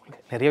 சொல்கிறேன். நான்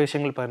உங்களுக்கு நிறைய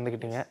விஷயங்கள்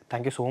பகிர்ந்துக்கிட்டீங்க.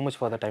 Thank you so much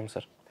for the time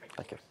sir.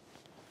 Thank you.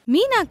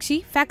 MEENAKSHI,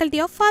 Faculty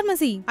of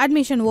Pharmacy.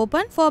 Admission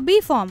open for B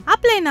Form.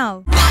 Apply now.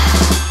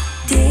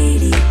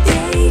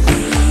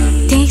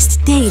 Taste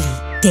Daily.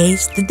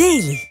 Taste the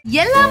Daily.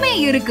 எல்லாமே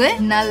இருக்கு,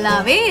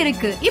 நல்லாவே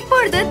இருக்கு.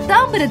 இப்பொழுது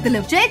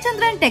தாம்பரத்திலும்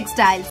ஜெயச்சந்திரன் டெக்ஸ்டைல்ஸ்.